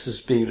 and this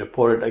is being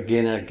reported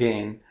again and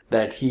again,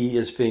 that he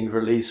is being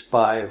released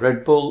by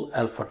Red Bull,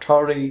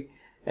 AlphaTauri,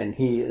 and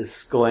he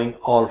is going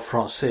all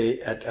Francais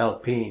at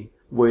Alpine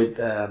with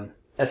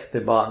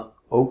Esteban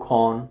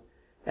Ocon,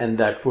 and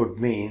that would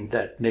mean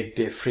that Nick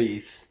de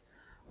Vries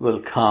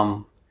will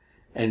come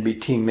and be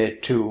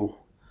teammate to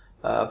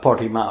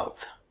Portimao.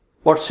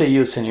 What say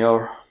you,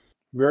 senor?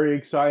 Very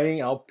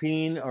exciting.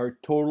 Alpine are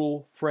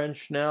total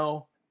French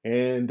now,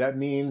 and that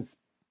means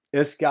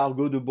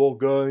Escargot de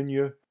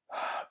Bourgogne,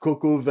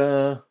 Coq au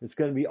Vin. It's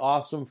going to be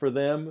awesome for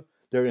them.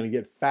 They're going to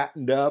get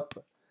fattened up,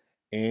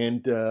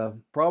 and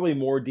probably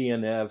more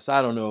DNFs.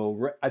 I don't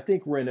know. I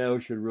think Renault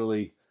should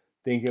really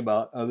think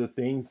about other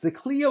things. The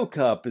Clio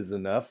Cup is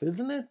enough,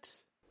 isn't it?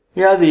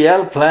 Yeah, the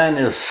L plan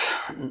is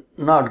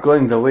not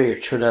going the way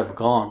it should have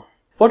gone.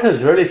 What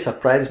has really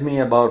surprised me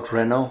about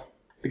Renault,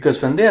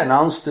 because when they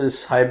announced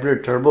this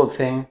hybrid turbo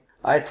thing,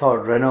 I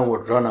thought Renault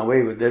would run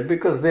away with it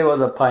because they were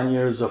the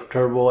pioneers of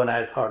turbo, and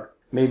I thought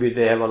maybe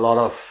they have a lot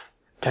of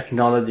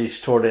technology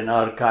stored in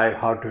archive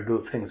how to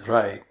do things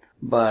right.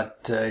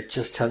 But it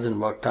just hasn't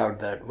worked out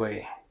that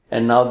way.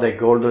 And now the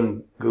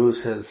golden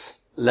goose has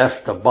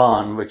left the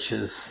barn, which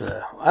is,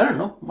 I don't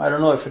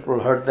know if it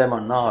will hurt them or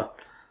not.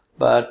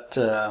 But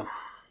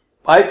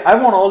I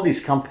want all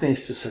these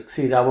companies to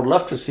succeed. I would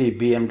love to see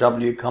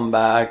BMW come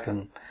back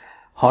and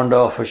Honda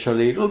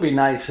officially. It will be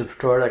nice if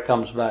Toyota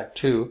comes back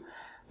too.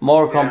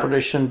 More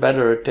competition,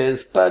 better it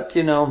is. But,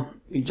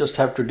 you just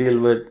have to deal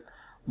with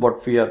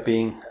what we are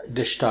being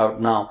dished out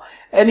now.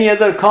 Any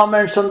other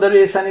comments on the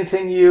race?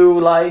 Anything you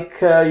like,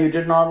 you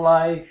did not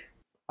like?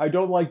 I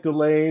don't like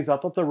delays. I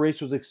thought the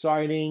race was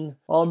exciting.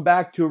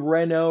 Back to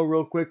Renault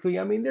real quickly.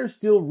 I mean, they're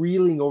still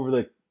reeling over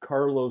the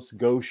Carlos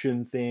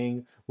Ghosn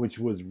thing, which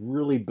was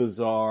really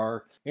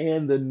bizarre,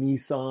 and the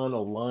Nissan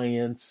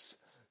alliance.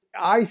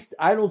 I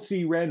don't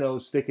see Renault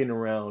sticking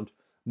around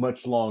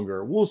much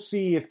longer. We'll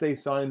see if they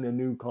sign the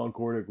new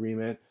Concord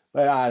agreement.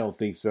 But I don't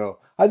think so.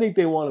 I think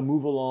they want to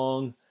move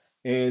along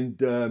and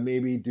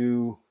maybe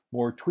do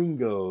more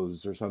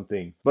Twingos or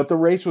something. But the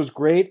race was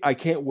great. I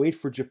can't wait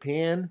for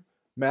Japan.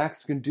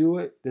 Max can do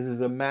it. This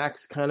is a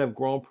Max kind of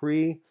Grand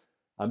Prix.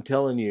 I'm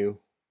telling you.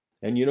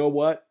 And you know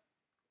what?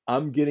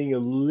 I'm getting a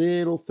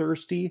little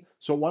thirsty.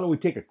 So why don't we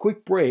take a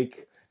quick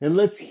break and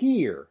let's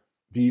hear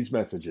these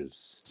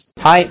messages.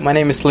 Hi, my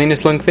name is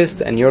Linus Lundqvist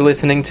and you're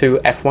listening to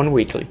F1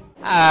 Weekly.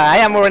 I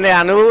am René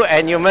Arnoux,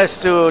 and you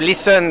must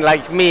listen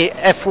like me,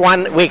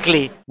 F1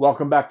 Weekly.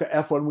 Welcome back to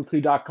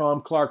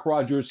F1Weekly.com. Clark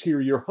Rogers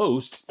here, your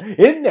host.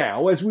 And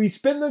now, as we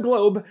spin the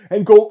globe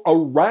and go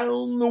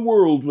around the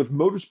world with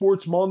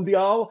Motorsports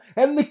Mondial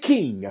and the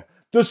king,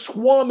 the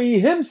Swami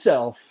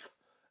himself,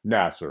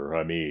 Nasser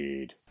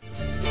Hamid.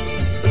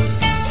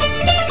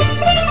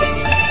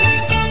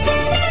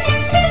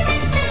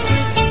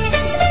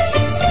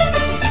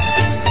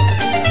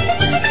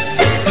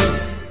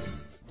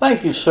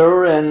 Thank you,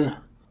 sir, and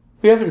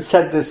we haven't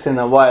said this in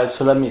a while,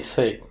 so let me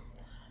say,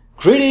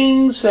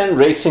 greetings and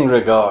racing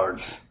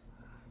regards.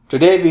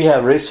 Today we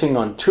have racing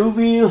on 2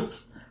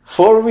 wheels,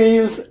 4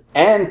 wheels,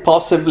 and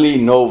possibly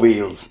no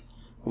wheels.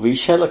 We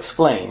shall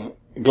explain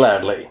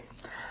gladly.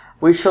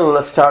 We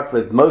shall start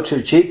with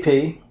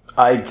MotoGP.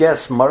 I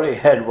guess Murray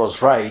Head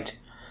was right.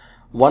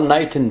 One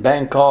night in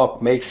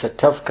Bangkok makes a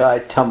tough guy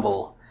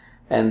tumble.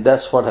 And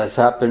that's what has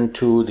happened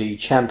to the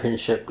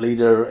championship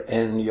leader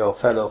in your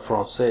fellow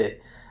Francais,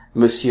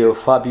 Monsieur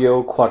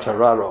Fabio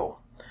Quartararo.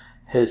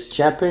 His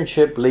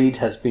championship lead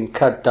has been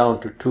cut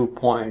down to 2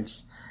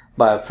 points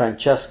by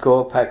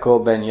Francesco Paco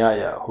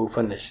Bagnaia, who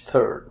finished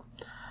third.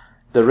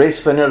 The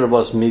race winner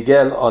was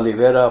Miguel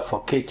Oliveira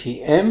for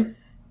KTM.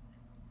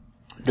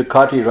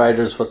 Ducati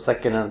riders were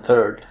second and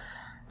third,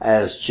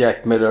 as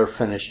Jack Miller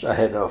finished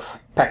ahead of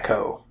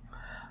Paco.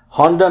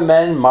 Honda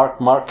man Marc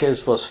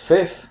Marquez was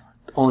fifth.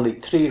 Only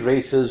 3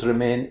 races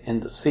remain in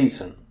the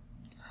season.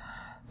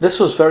 This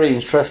was very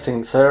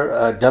interesting,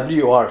 sir.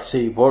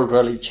 WRC, World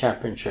Rally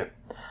Championship.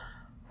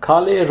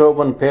 Kalle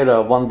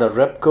Rovanperä won the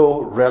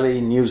Repco Rally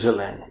New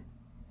Zealand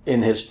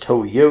in his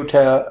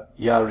Toyota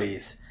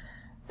Yaris,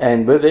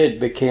 and with it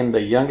became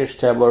the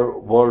youngest ever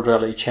World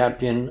Rally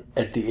Champion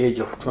at the age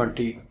of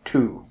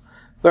 22.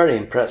 Very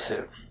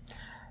impressive.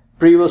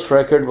 Previous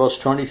record was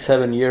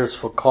 27 years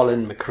for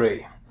Colin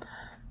McRae.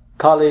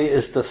 Kalle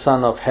is the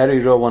son of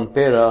Harry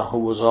Rovanperä, who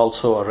was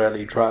also a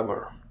rally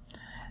driver.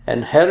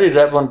 And Harry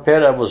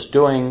Rovanperä was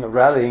doing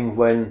rallying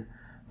when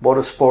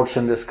motorsports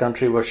in this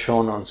country was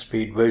shown on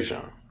Speed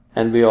Vision.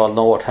 And we all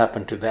know what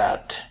happened to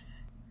that.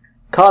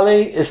 Kalle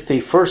is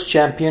the first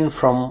champion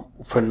from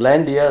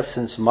Finlandia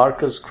since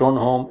Marcus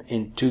Gronholm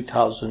in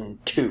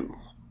 2002.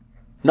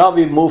 Now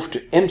we move to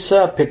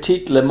IMSA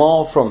Petit Le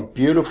Mans from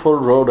beautiful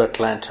Road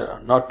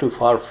Atlanta, not too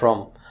far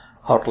from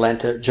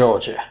Atlanta,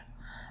 Georgia.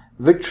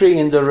 Victory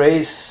in the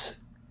race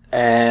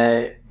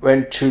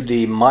went to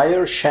the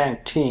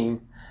Meyer-Shank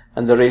team,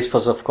 and the race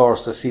was, of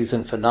course, the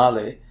season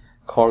finale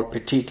called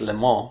Petit Le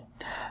Mans.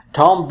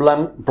 Tom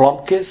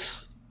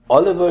Blomqvist,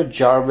 Oliver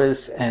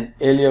Jarvis, and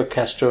Elio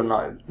Castro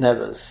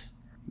Neves.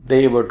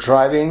 They were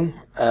driving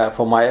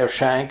for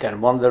Meyer-Shank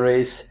and won the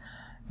race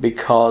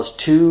because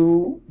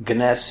 2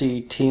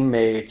 Ganassi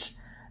teammates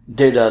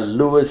did a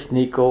Luis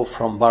Nico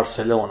from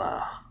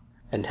Barcelona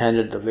and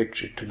handed the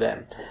victory to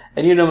them.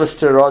 And you know,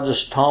 Mr.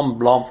 Rogers, Tom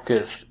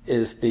Blomqvist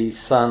is the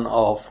son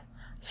of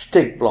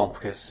Stig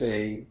Blomqvist,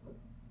 a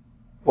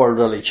World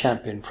Rally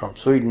champion from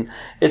Sweden.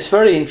 It's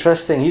very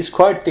interesting. He's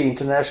quite the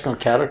international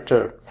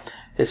character.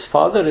 His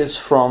father is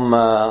from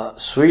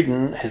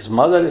Sweden, his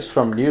mother is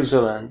from New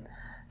Zealand,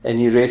 and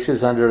he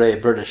races under a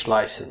British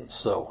license.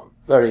 So,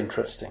 very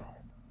interesting.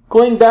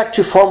 Going back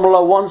to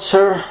Formula One,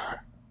 sir,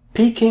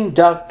 Peking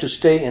duck to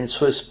stay in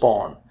Swiss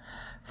born.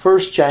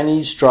 First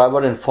Chinese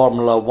driver in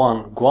Formula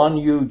One,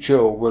 Guan Yu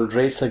Zhou, will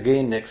race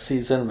again next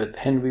season with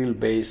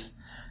Hinwil-based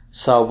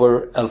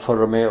Sauber Alfa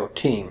Romeo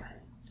team.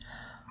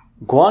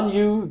 Guan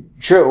Yu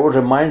Zhou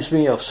reminds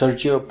me of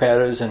Sergio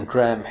Perez and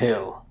Graham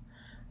Hill.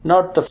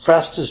 Not the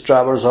fastest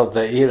drivers of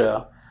their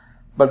era,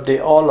 but they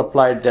all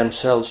applied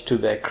themselves to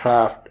their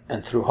craft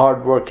and through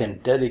hard work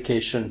and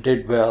dedication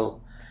did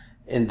well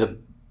in the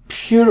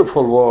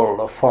beautiful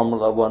world of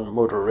Formula One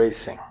motor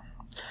racing.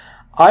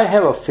 I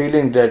have a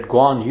feeling that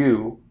Guan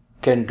Yu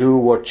can do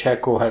what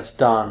Checo has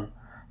done,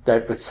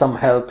 that with some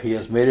help he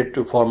has made it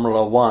to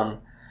Formula One,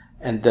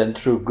 and then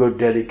through good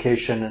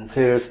dedication and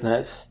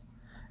seriousness,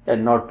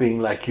 and not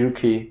being like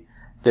Yuki,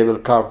 they will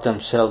carve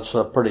themselves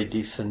a pretty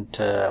decent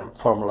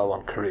Formula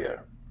One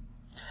career.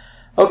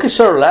 Okay,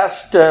 sir,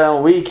 last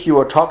week you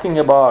were talking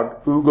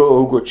about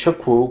Ugo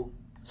Chukwu,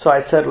 so I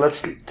said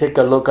let's take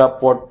a look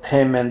up what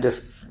him and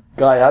this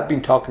guy I've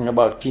been talking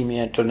about, Kimi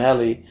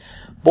Antonelli,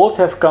 both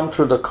have come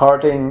through the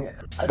karting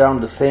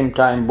around the same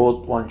time,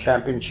 both won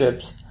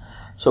championships,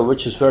 so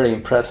which is very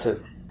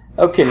impressive.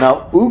 Okay,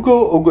 now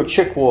Ugo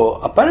Chukwu,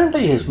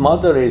 apparently his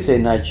mother is a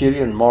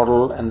Nigerian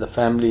model and the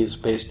family is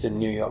based in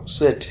New York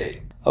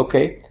City.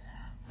 Okay,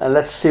 and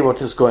let's see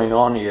what is going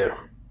on here.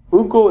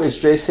 Ugo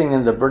is racing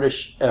in the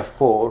British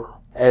F4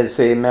 as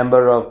a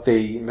member of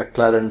the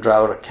McLaren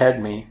Driver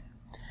Academy.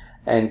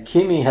 And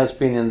Kimi has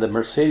been in the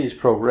Mercedes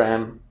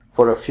program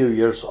for a few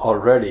years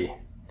already.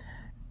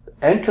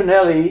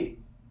 Antonelli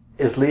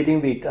is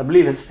leading I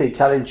believe it's the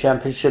Italian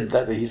championship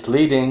that he's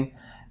leading,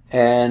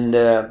 and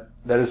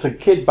there is a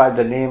kid by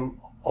the name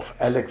of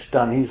Alex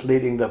Dunn. He's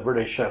leading the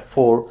British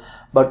F4,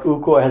 but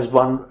Uko has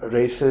won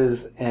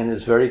races and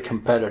is very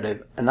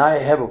competitive. And I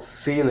have a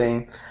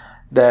feeling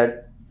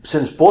that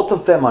since both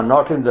of them are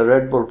not in the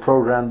Red Bull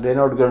program, they're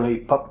not going to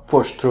be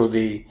pushed through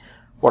the,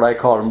 what I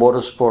call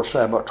motorsports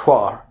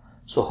abattoir.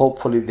 So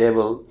hopefully they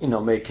will,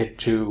 make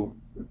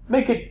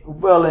it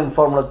well in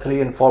Formula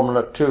 3 and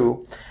Formula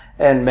 2.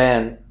 And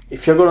man,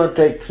 if you're going to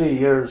take 3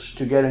 years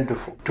to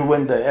to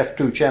win the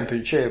F2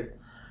 championship,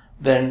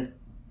 then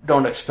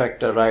don't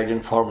expect a ride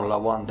in Formula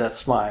 1.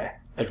 That's my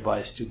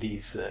advice to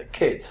these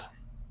kids.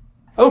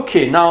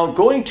 Okay, now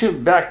going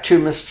back to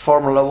Mr.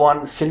 Formula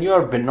 1,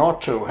 Signor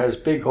Binotto has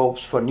big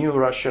hopes for new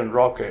Russian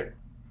rocket.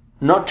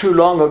 Not too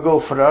long ago,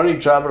 Ferrari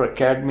Driver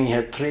Academy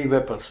had 3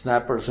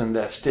 whippersnappers in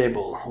their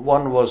stable.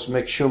 One was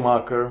Mick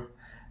Schumacher.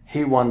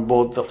 He won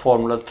both the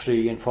Formula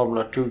 3 and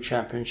Formula 2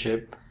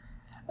 championship.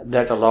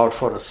 That allowed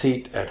for a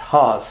seat at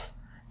Haas.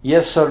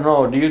 Yes or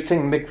no? Do you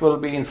think Mick will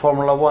be in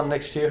Formula 1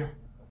 next year?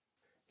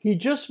 He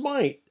just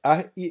might.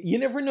 You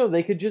never know.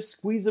 They could just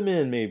squeeze him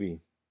in, maybe.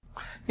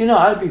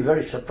 I'll be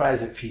very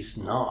surprised if he's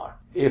not.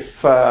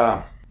 If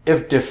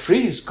De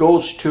Vries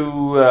goes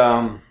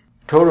to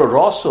Toro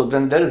Rosso,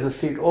 then there is a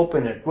seat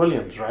open at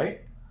Williams, right?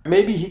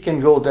 Maybe he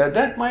can go there.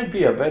 That might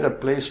be a better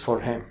place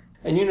for him.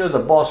 And the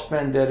boss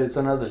man there is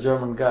another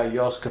German guy,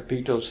 Jos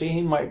Capito.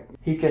 See,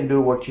 he can do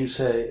what you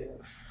say,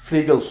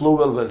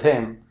 Flugel with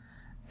him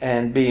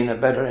and be in a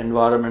better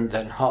environment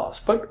than Haas.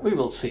 But we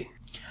will see.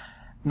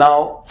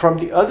 Now, from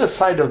the other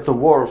side of the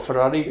world,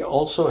 Ferrari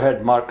also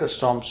had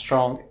Marcus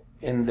Armstrong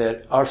in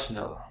their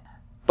arsenal.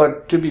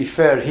 But to be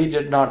fair, he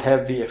did not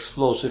have the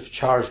explosive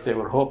charge they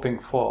were hoping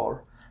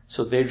for,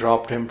 so they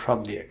dropped him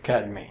from the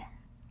academy.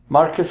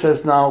 Marcus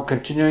is now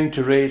continuing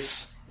to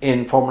race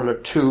in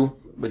Formula 2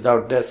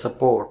 without their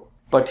support,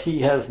 but he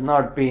has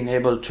not been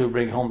able to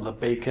bring home the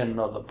bacon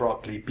or the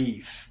broccoli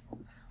beef,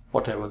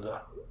 whatever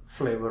the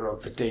flavor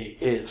of the day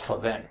is for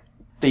them.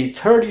 The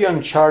third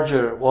young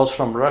charger was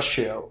from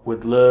Russia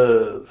with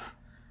love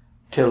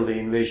till the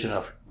invasion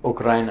of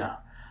Ukraine,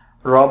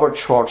 Robert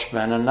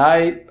Schwartzman, and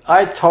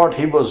I thought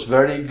he was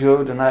very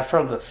good, and I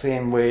felt the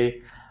same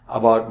way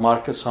about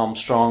Marcus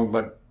Armstrong,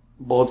 but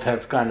both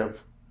have kind of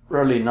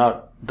really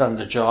not done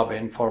the job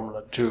in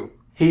Formula 2.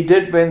 He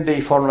did win the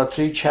Formula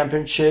 3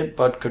 championship,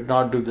 but could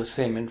not do the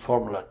same in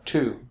Formula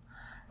 2.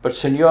 But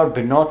Signor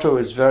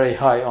Binotto is very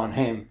high on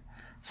him,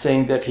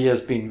 saying that he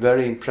has been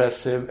very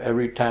impressive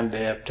every time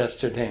they have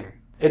tested him.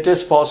 It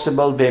is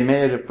possible they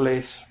may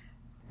replace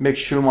Mick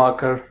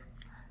Schumacher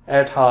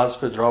at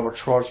Haas with Robert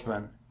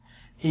Schwartzman.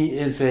 He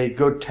is a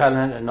good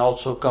talent and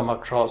also come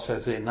across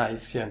as a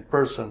nice young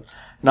person.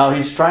 Now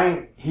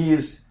he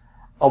is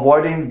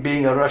avoiding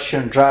being a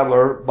Russian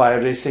driver by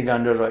racing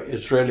under an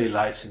Israeli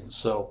license.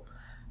 So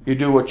you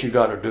do what you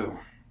gotta do.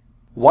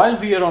 While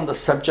we are on the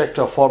subject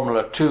of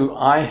Formula 2,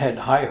 I had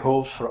high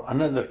hopes for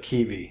another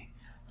Kiwi,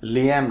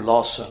 Liam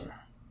Lawson.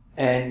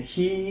 And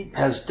he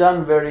has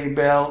done very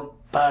well,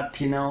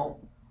 but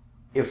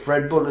if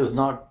Red Bull is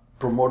not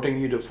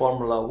promoting you to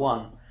Formula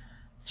 1,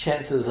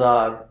 chances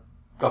are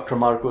Dr.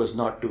 Marco is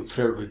not too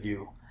thrilled with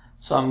you.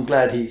 So I'm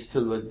glad he's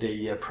still with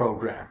the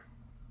program.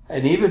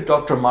 And even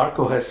Dr.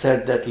 Marco has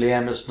said that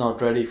Liam is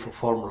not ready for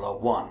Formula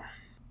 1.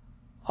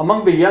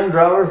 Among the young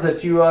drivers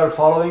that you are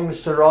following,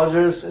 Mr.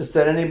 Rogers, is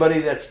there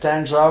anybody that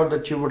stands out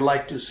that you would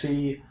like to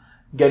see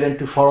get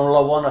into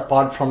Formula 1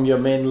 apart from your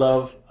main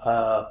love,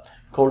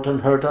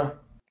 Colton Herta?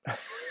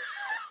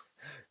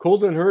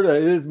 Colton Herta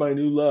is my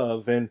new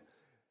love, and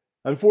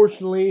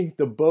unfortunately,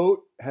 the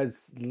boat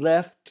has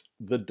left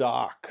the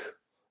dock.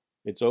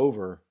 It's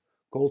over.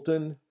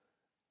 Colton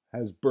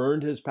has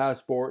burned his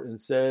passport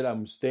and said,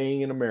 I'm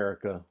staying in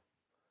America.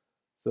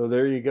 So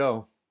there you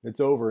go. It's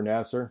over,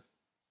 Nasser.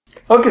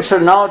 Okay, so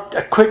now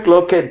a quick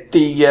look at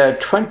the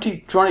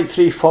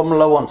 2023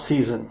 Formula 1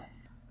 season.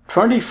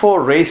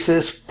 24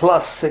 races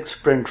plus 6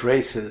 sprint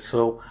races.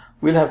 So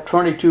we'll have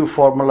 22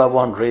 Formula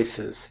 1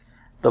 races.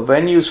 The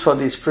venues for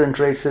these sprint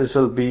races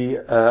will be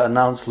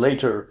announced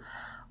later.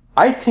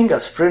 I think a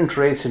sprint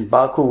race in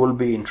Baku will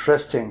be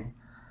interesting.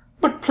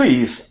 But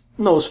please,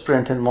 no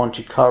sprint in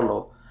Monte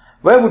Carlo.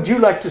 Where would you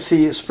like to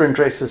see sprint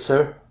races,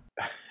 sir?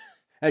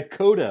 At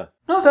COTA.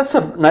 No, that's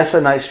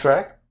a nice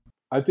track.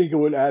 I think it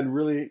would add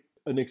really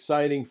an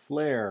exciting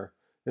flair,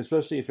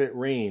 especially if it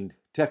rained.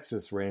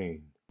 Texas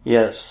rain.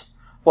 Yes.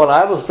 Well,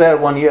 I was there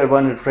one year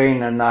when it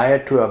rained, and I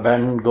had to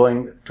abandon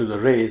going to the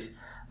race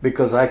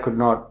because I could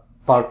not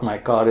park my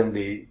car on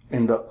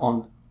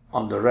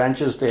the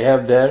ranches they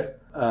have there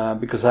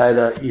because I had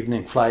an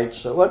evening flight.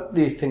 So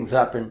these things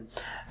happen.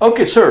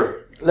 Okay,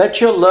 sir.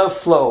 Let your love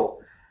flow.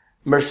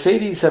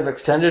 Mercedes have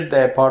extended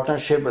their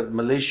partnership with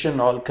Malaysian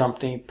oil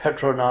company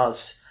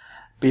Petronas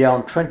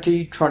beyond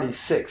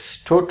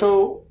 2026.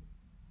 Toto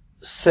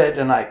said,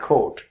 and I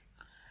quote,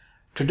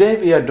 "Today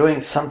we are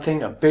doing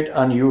something a bit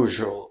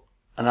unusual.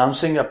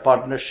 announcing a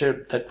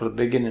partnership that will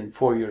begin in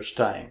 4 years'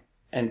 time,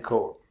 end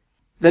quote.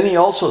 Then he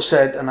also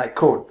said, and I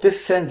quote,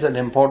 "This sends an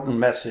important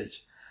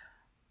message.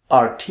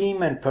 Our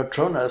team and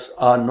Petronas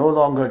are no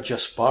longer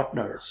just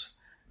partners.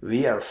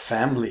 We are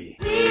family."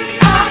 We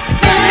are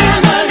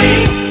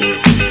family.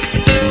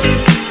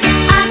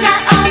 I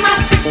got all my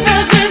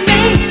sisters with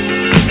me.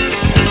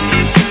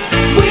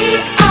 We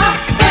are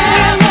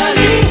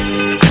family.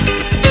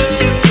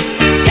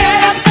 Get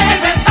up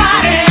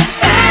everybody and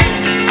sing.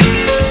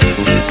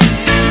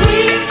 We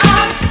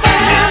are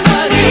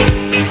family.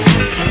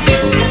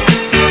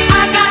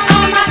 I got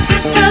all my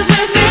sisters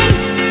with me.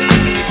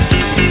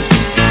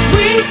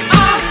 We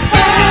are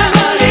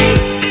family.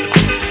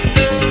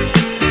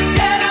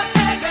 Get up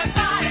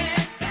everybody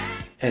and sing.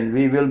 And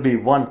we will be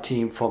one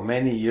team for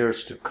many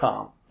years to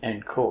come,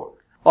 end quote.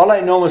 All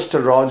I know,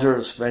 Mr.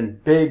 Rogers, when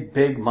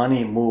big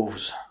money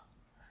moves,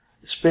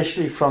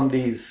 especially from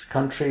these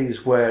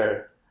countries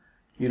where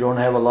you don't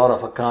have a lot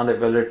of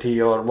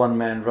accountability or one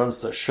man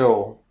runs the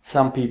show,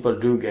 some people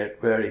do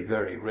get very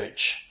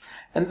rich.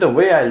 And the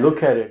way I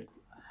look at it,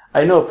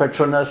 I know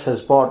Petronas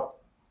has bought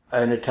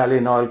an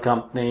Italian oil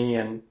company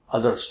and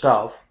other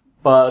stuff,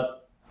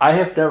 but I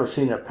have never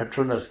seen a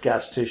Petronas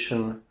gas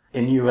station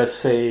in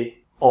USA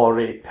or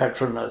a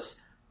Petronas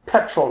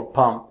petrol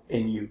pump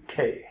in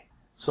UK.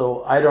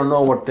 So I don't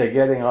know what they're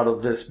getting out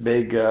of this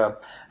big, and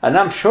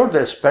I'm sure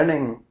they're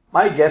spending,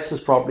 my guess is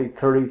probably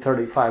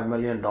 $35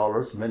 million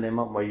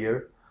minimum a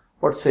year.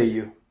 What say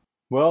you?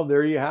 Well,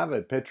 there you have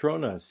it,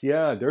 Petronas.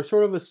 Yeah, they're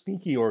sort of a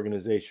sneaky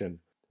organization.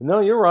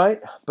 No, you're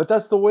right, but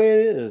that's the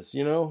way it is.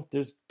 You know,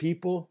 there's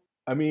people.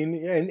 I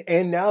mean,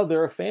 and now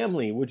they're a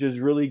family, which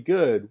is really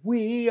good.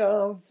 We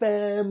are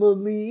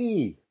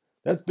family.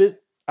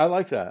 I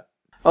like that.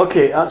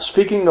 Okay,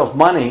 speaking of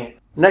money,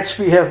 next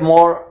we have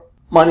more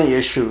money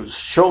issues.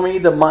 Show me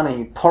the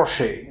money,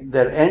 Porsche.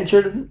 Their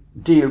engine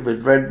deal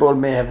with Red Bull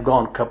may have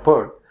gone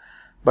kaput,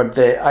 but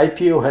their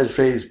IPO has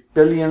raised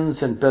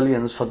billions and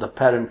billions for the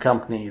parent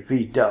company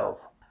VW,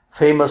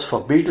 famous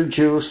for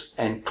Beetlejuice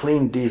and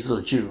clean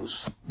diesel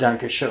juice.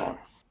 Dankeschön.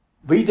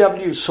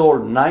 VW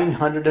sold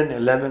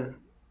 911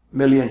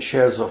 million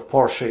shares of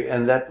Porsche,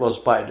 and that was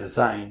by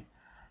design,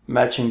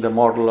 matching the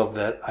model of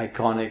that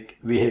iconic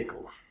vehicle.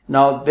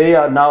 Now, they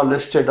are now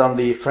listed on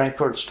the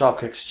Frankfurt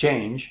Stock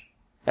Exchange,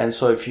 and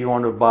so if you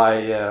want to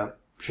buy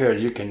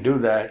shares, you can do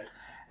that.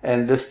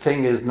 And this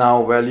thing is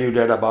now valued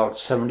at about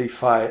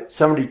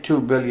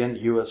 72 billion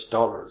US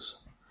dollars.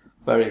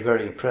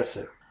 Very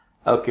impressive.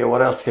 Okay,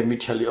 what else can we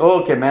tell you?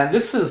 Okay, man,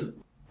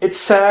 it's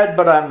sad,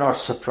 but I'm not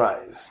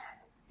surprised.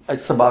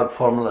 It's about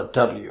Formula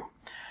W.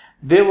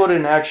 They were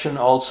in action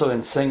also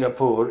in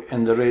Singapore,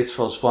 and the race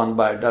was won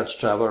by Dutch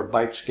driver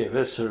Bijtske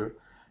Visser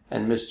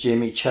and Miss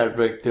Jamie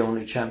Chadwick, the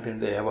only champion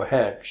they ever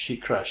had. She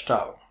crashed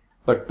out.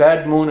 But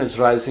bad moon is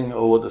rising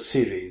over the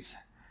series.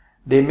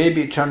 They may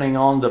be turning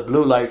on the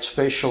blue light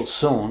special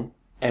soon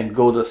and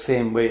go the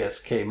same way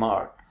as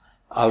Kmart,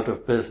 out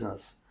of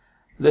business.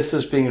 This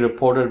is being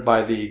reported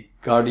by the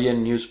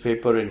Guardian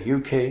newspaper in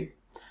UK.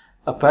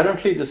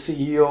 Apparently, the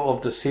CEO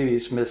of the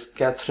series, Miss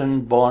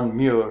Catherine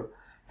Bourne-Muir,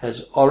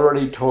 has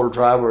already told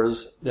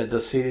drivers that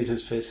the series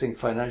is facing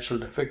financial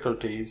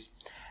difficulties,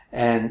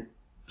 and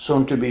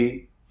soon to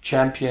be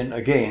champion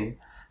again,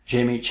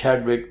 Jamie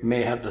Chadwick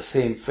may have the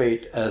same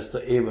fate as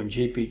the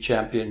A1GP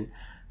champion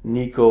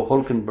Nico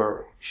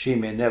Hülkenberg. She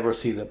may never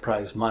see the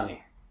prize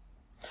money.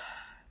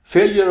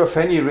 Failure of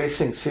any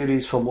racing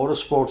series for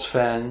motorsports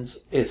fans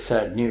is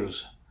sad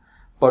news.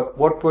 But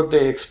what were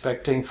they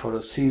expecting for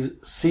a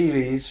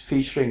series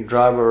featuring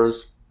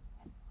drivers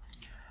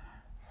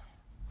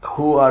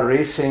who are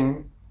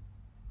racing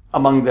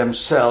among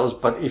themselves?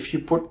 But if you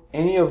put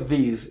any of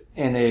these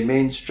in a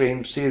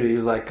mainstream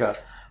series like a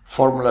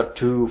Formula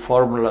 2,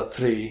 Formula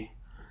 3,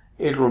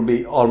 it will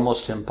be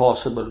almost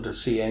impossible to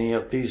see any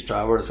of these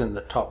drivers in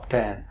the top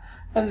 10.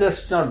 And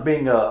that's not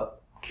being a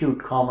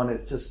cute comment,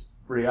 it's just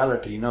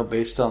reality,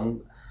 based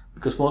on,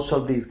 because most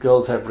of these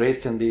girls have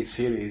raced in these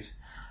series.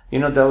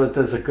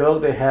 There's a girl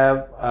they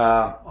have,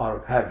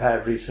 or have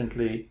had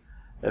recently,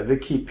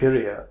 Vicky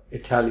Piria,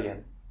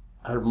 Italian.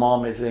 Her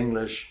mom is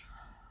English.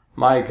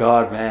 My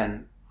God,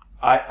 man,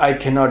 I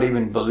cannot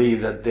even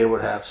believe that they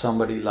would have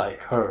somebody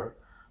like her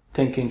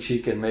thinking she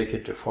can make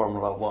it to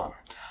Formula 1.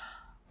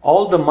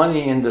 All the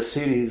money in the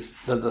series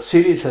that the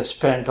series has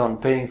spent on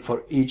paying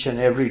for each and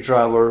every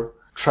driver,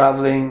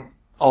 traveling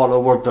all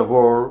over the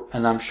world,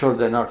 and I'm sure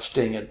they're not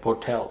staying at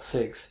Motel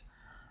 6.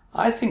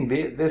 I think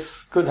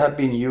this could have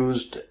been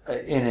used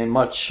in a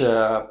much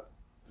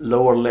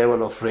lower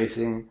level of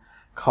racing,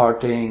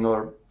 karting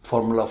or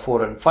Formula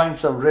 4, and find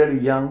some really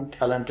young,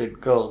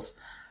 talented girls.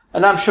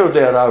 And I'm sure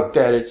they are out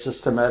there. It's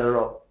just a matter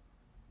of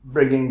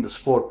bringing the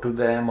sport to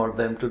them or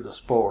them to the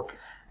sport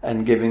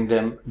and giving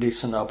them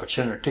decent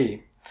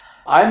opportunity.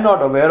 I'm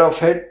not aware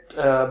of it,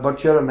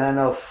 but you're a man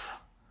of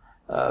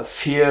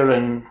fear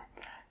and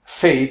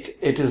faith.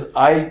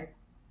 I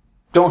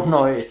don't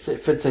know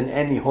if it's in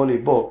any holy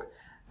book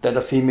that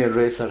a female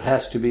racer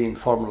has to be in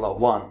Formula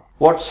 1.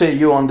 What say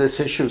you on this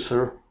issue,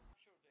 sir?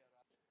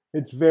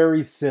 It's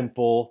very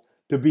simple.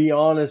 to be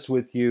honest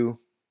with you,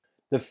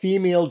 the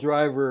female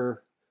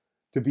driver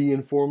to be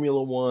in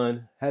Formula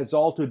One has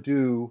all to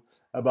do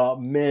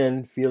about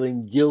men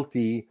feeling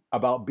guilty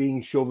about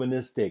being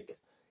chauvinistic.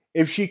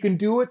 If she can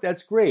do it,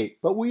 that's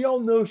great. But we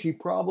all know she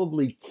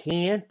probably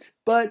can't.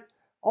 But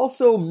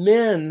also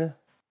men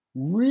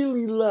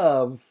really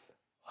love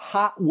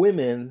hot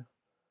women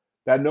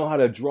that know how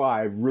to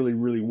drive really,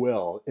 really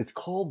well. It's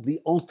called the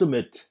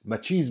ultimate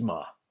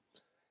machismo.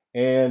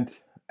 And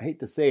I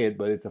hate to say it,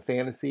 but it's a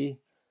fantasy.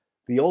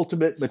 The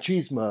ultimate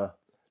machismo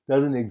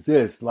doesn't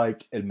exist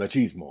like El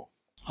Machismo.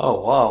 Oh,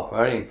 wow.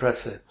 Very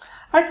impressive.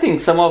 I think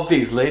some of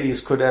these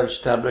ladies could have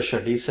established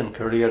a decent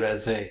career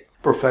as a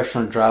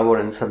professional driver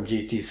in some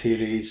GT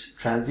series.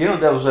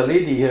 There was a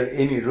lady here,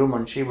 Amy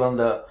Ruman. She won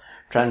the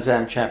Trans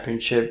Am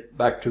Championship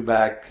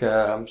back-to-back.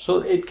 So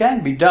it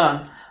can be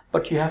done,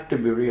 but you have to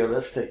be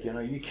realistic.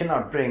 You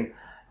cannot bring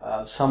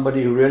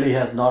somebody who really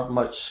has not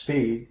much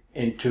speed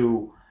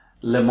into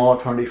Le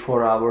Mans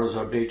 24 hours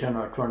or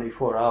Daytona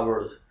 24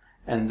 hours.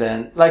 And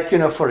then,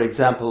 for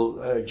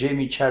example,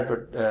 Jamie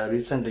Chadwick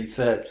recently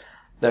said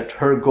that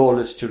her goal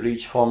is to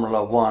reach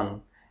Formula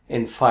One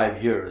in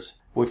 5 years,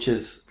 which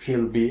is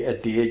he'll be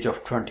at the age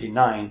of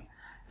 29.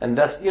 And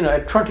that's,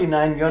 at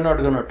 29, you're not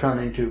going to turn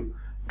into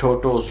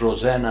Toto's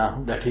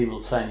Rosanna that he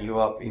will sign you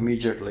up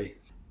immediately.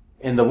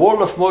 In the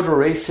world of motor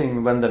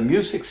racing, when the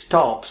music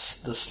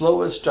stops, the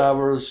slowest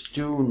drivers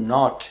do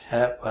not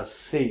have a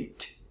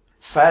seat.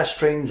 Fast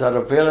trains are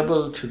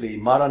available to the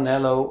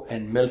Maranello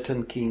and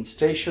Milton Keynes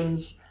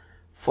stations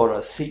for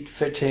a seat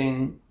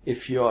fitting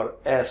if you're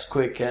as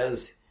quick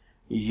as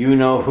you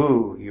know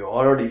who. You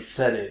already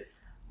said it.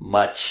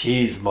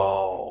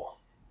 Machismo.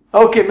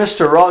 Okay,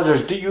 Mr.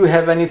 Rogers, do you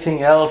have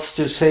anything else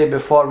to say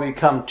before we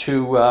come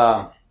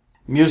to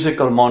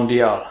Musical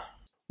Mondial?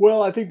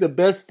 Well, I think the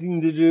best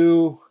thing to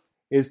do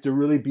is to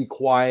really be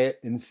quiet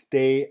and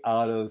stay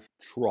out of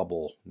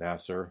trouble,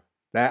 Nasser.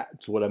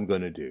 That's what I'm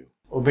going to do.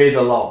 Obey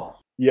the law.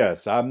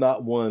 Yes, I'm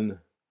not one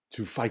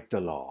to fight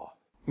the law.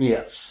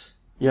 Yes.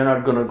 You're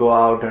not going to go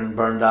out and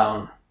burn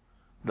down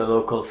the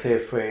local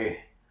Safeway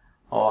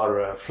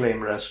or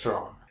Flame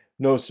restaurant.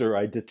 No, sir.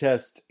 I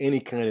detest any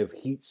kind of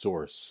heat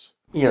source.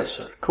 Yes,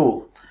 sir.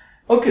 Cool.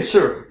 Okay,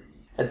 sir.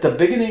 At the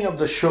beginning of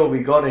the show, we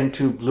got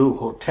into Blue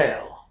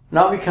Hotel.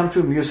 Now we come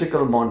to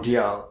Musical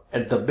Mondial.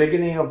 At the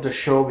beginning of the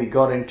show, we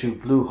got into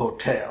Blue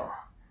Hotel.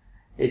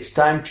 It's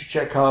time to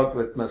check out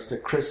with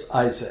Mr. Chris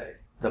Isaak,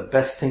 the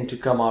best thing to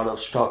come out of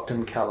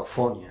Stockton,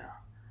 California.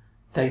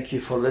 Thank you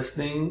for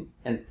listening,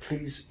 and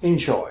please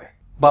enjoy.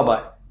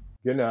 Bye-bye.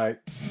 Good night.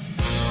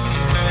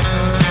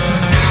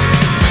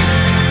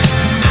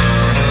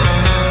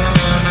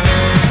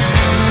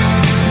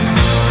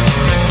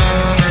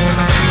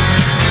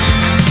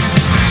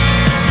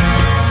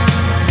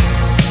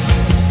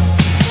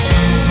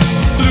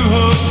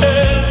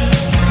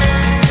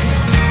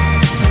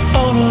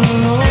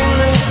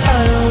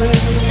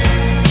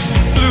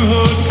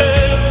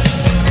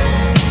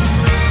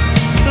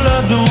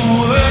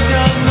 Don't worry.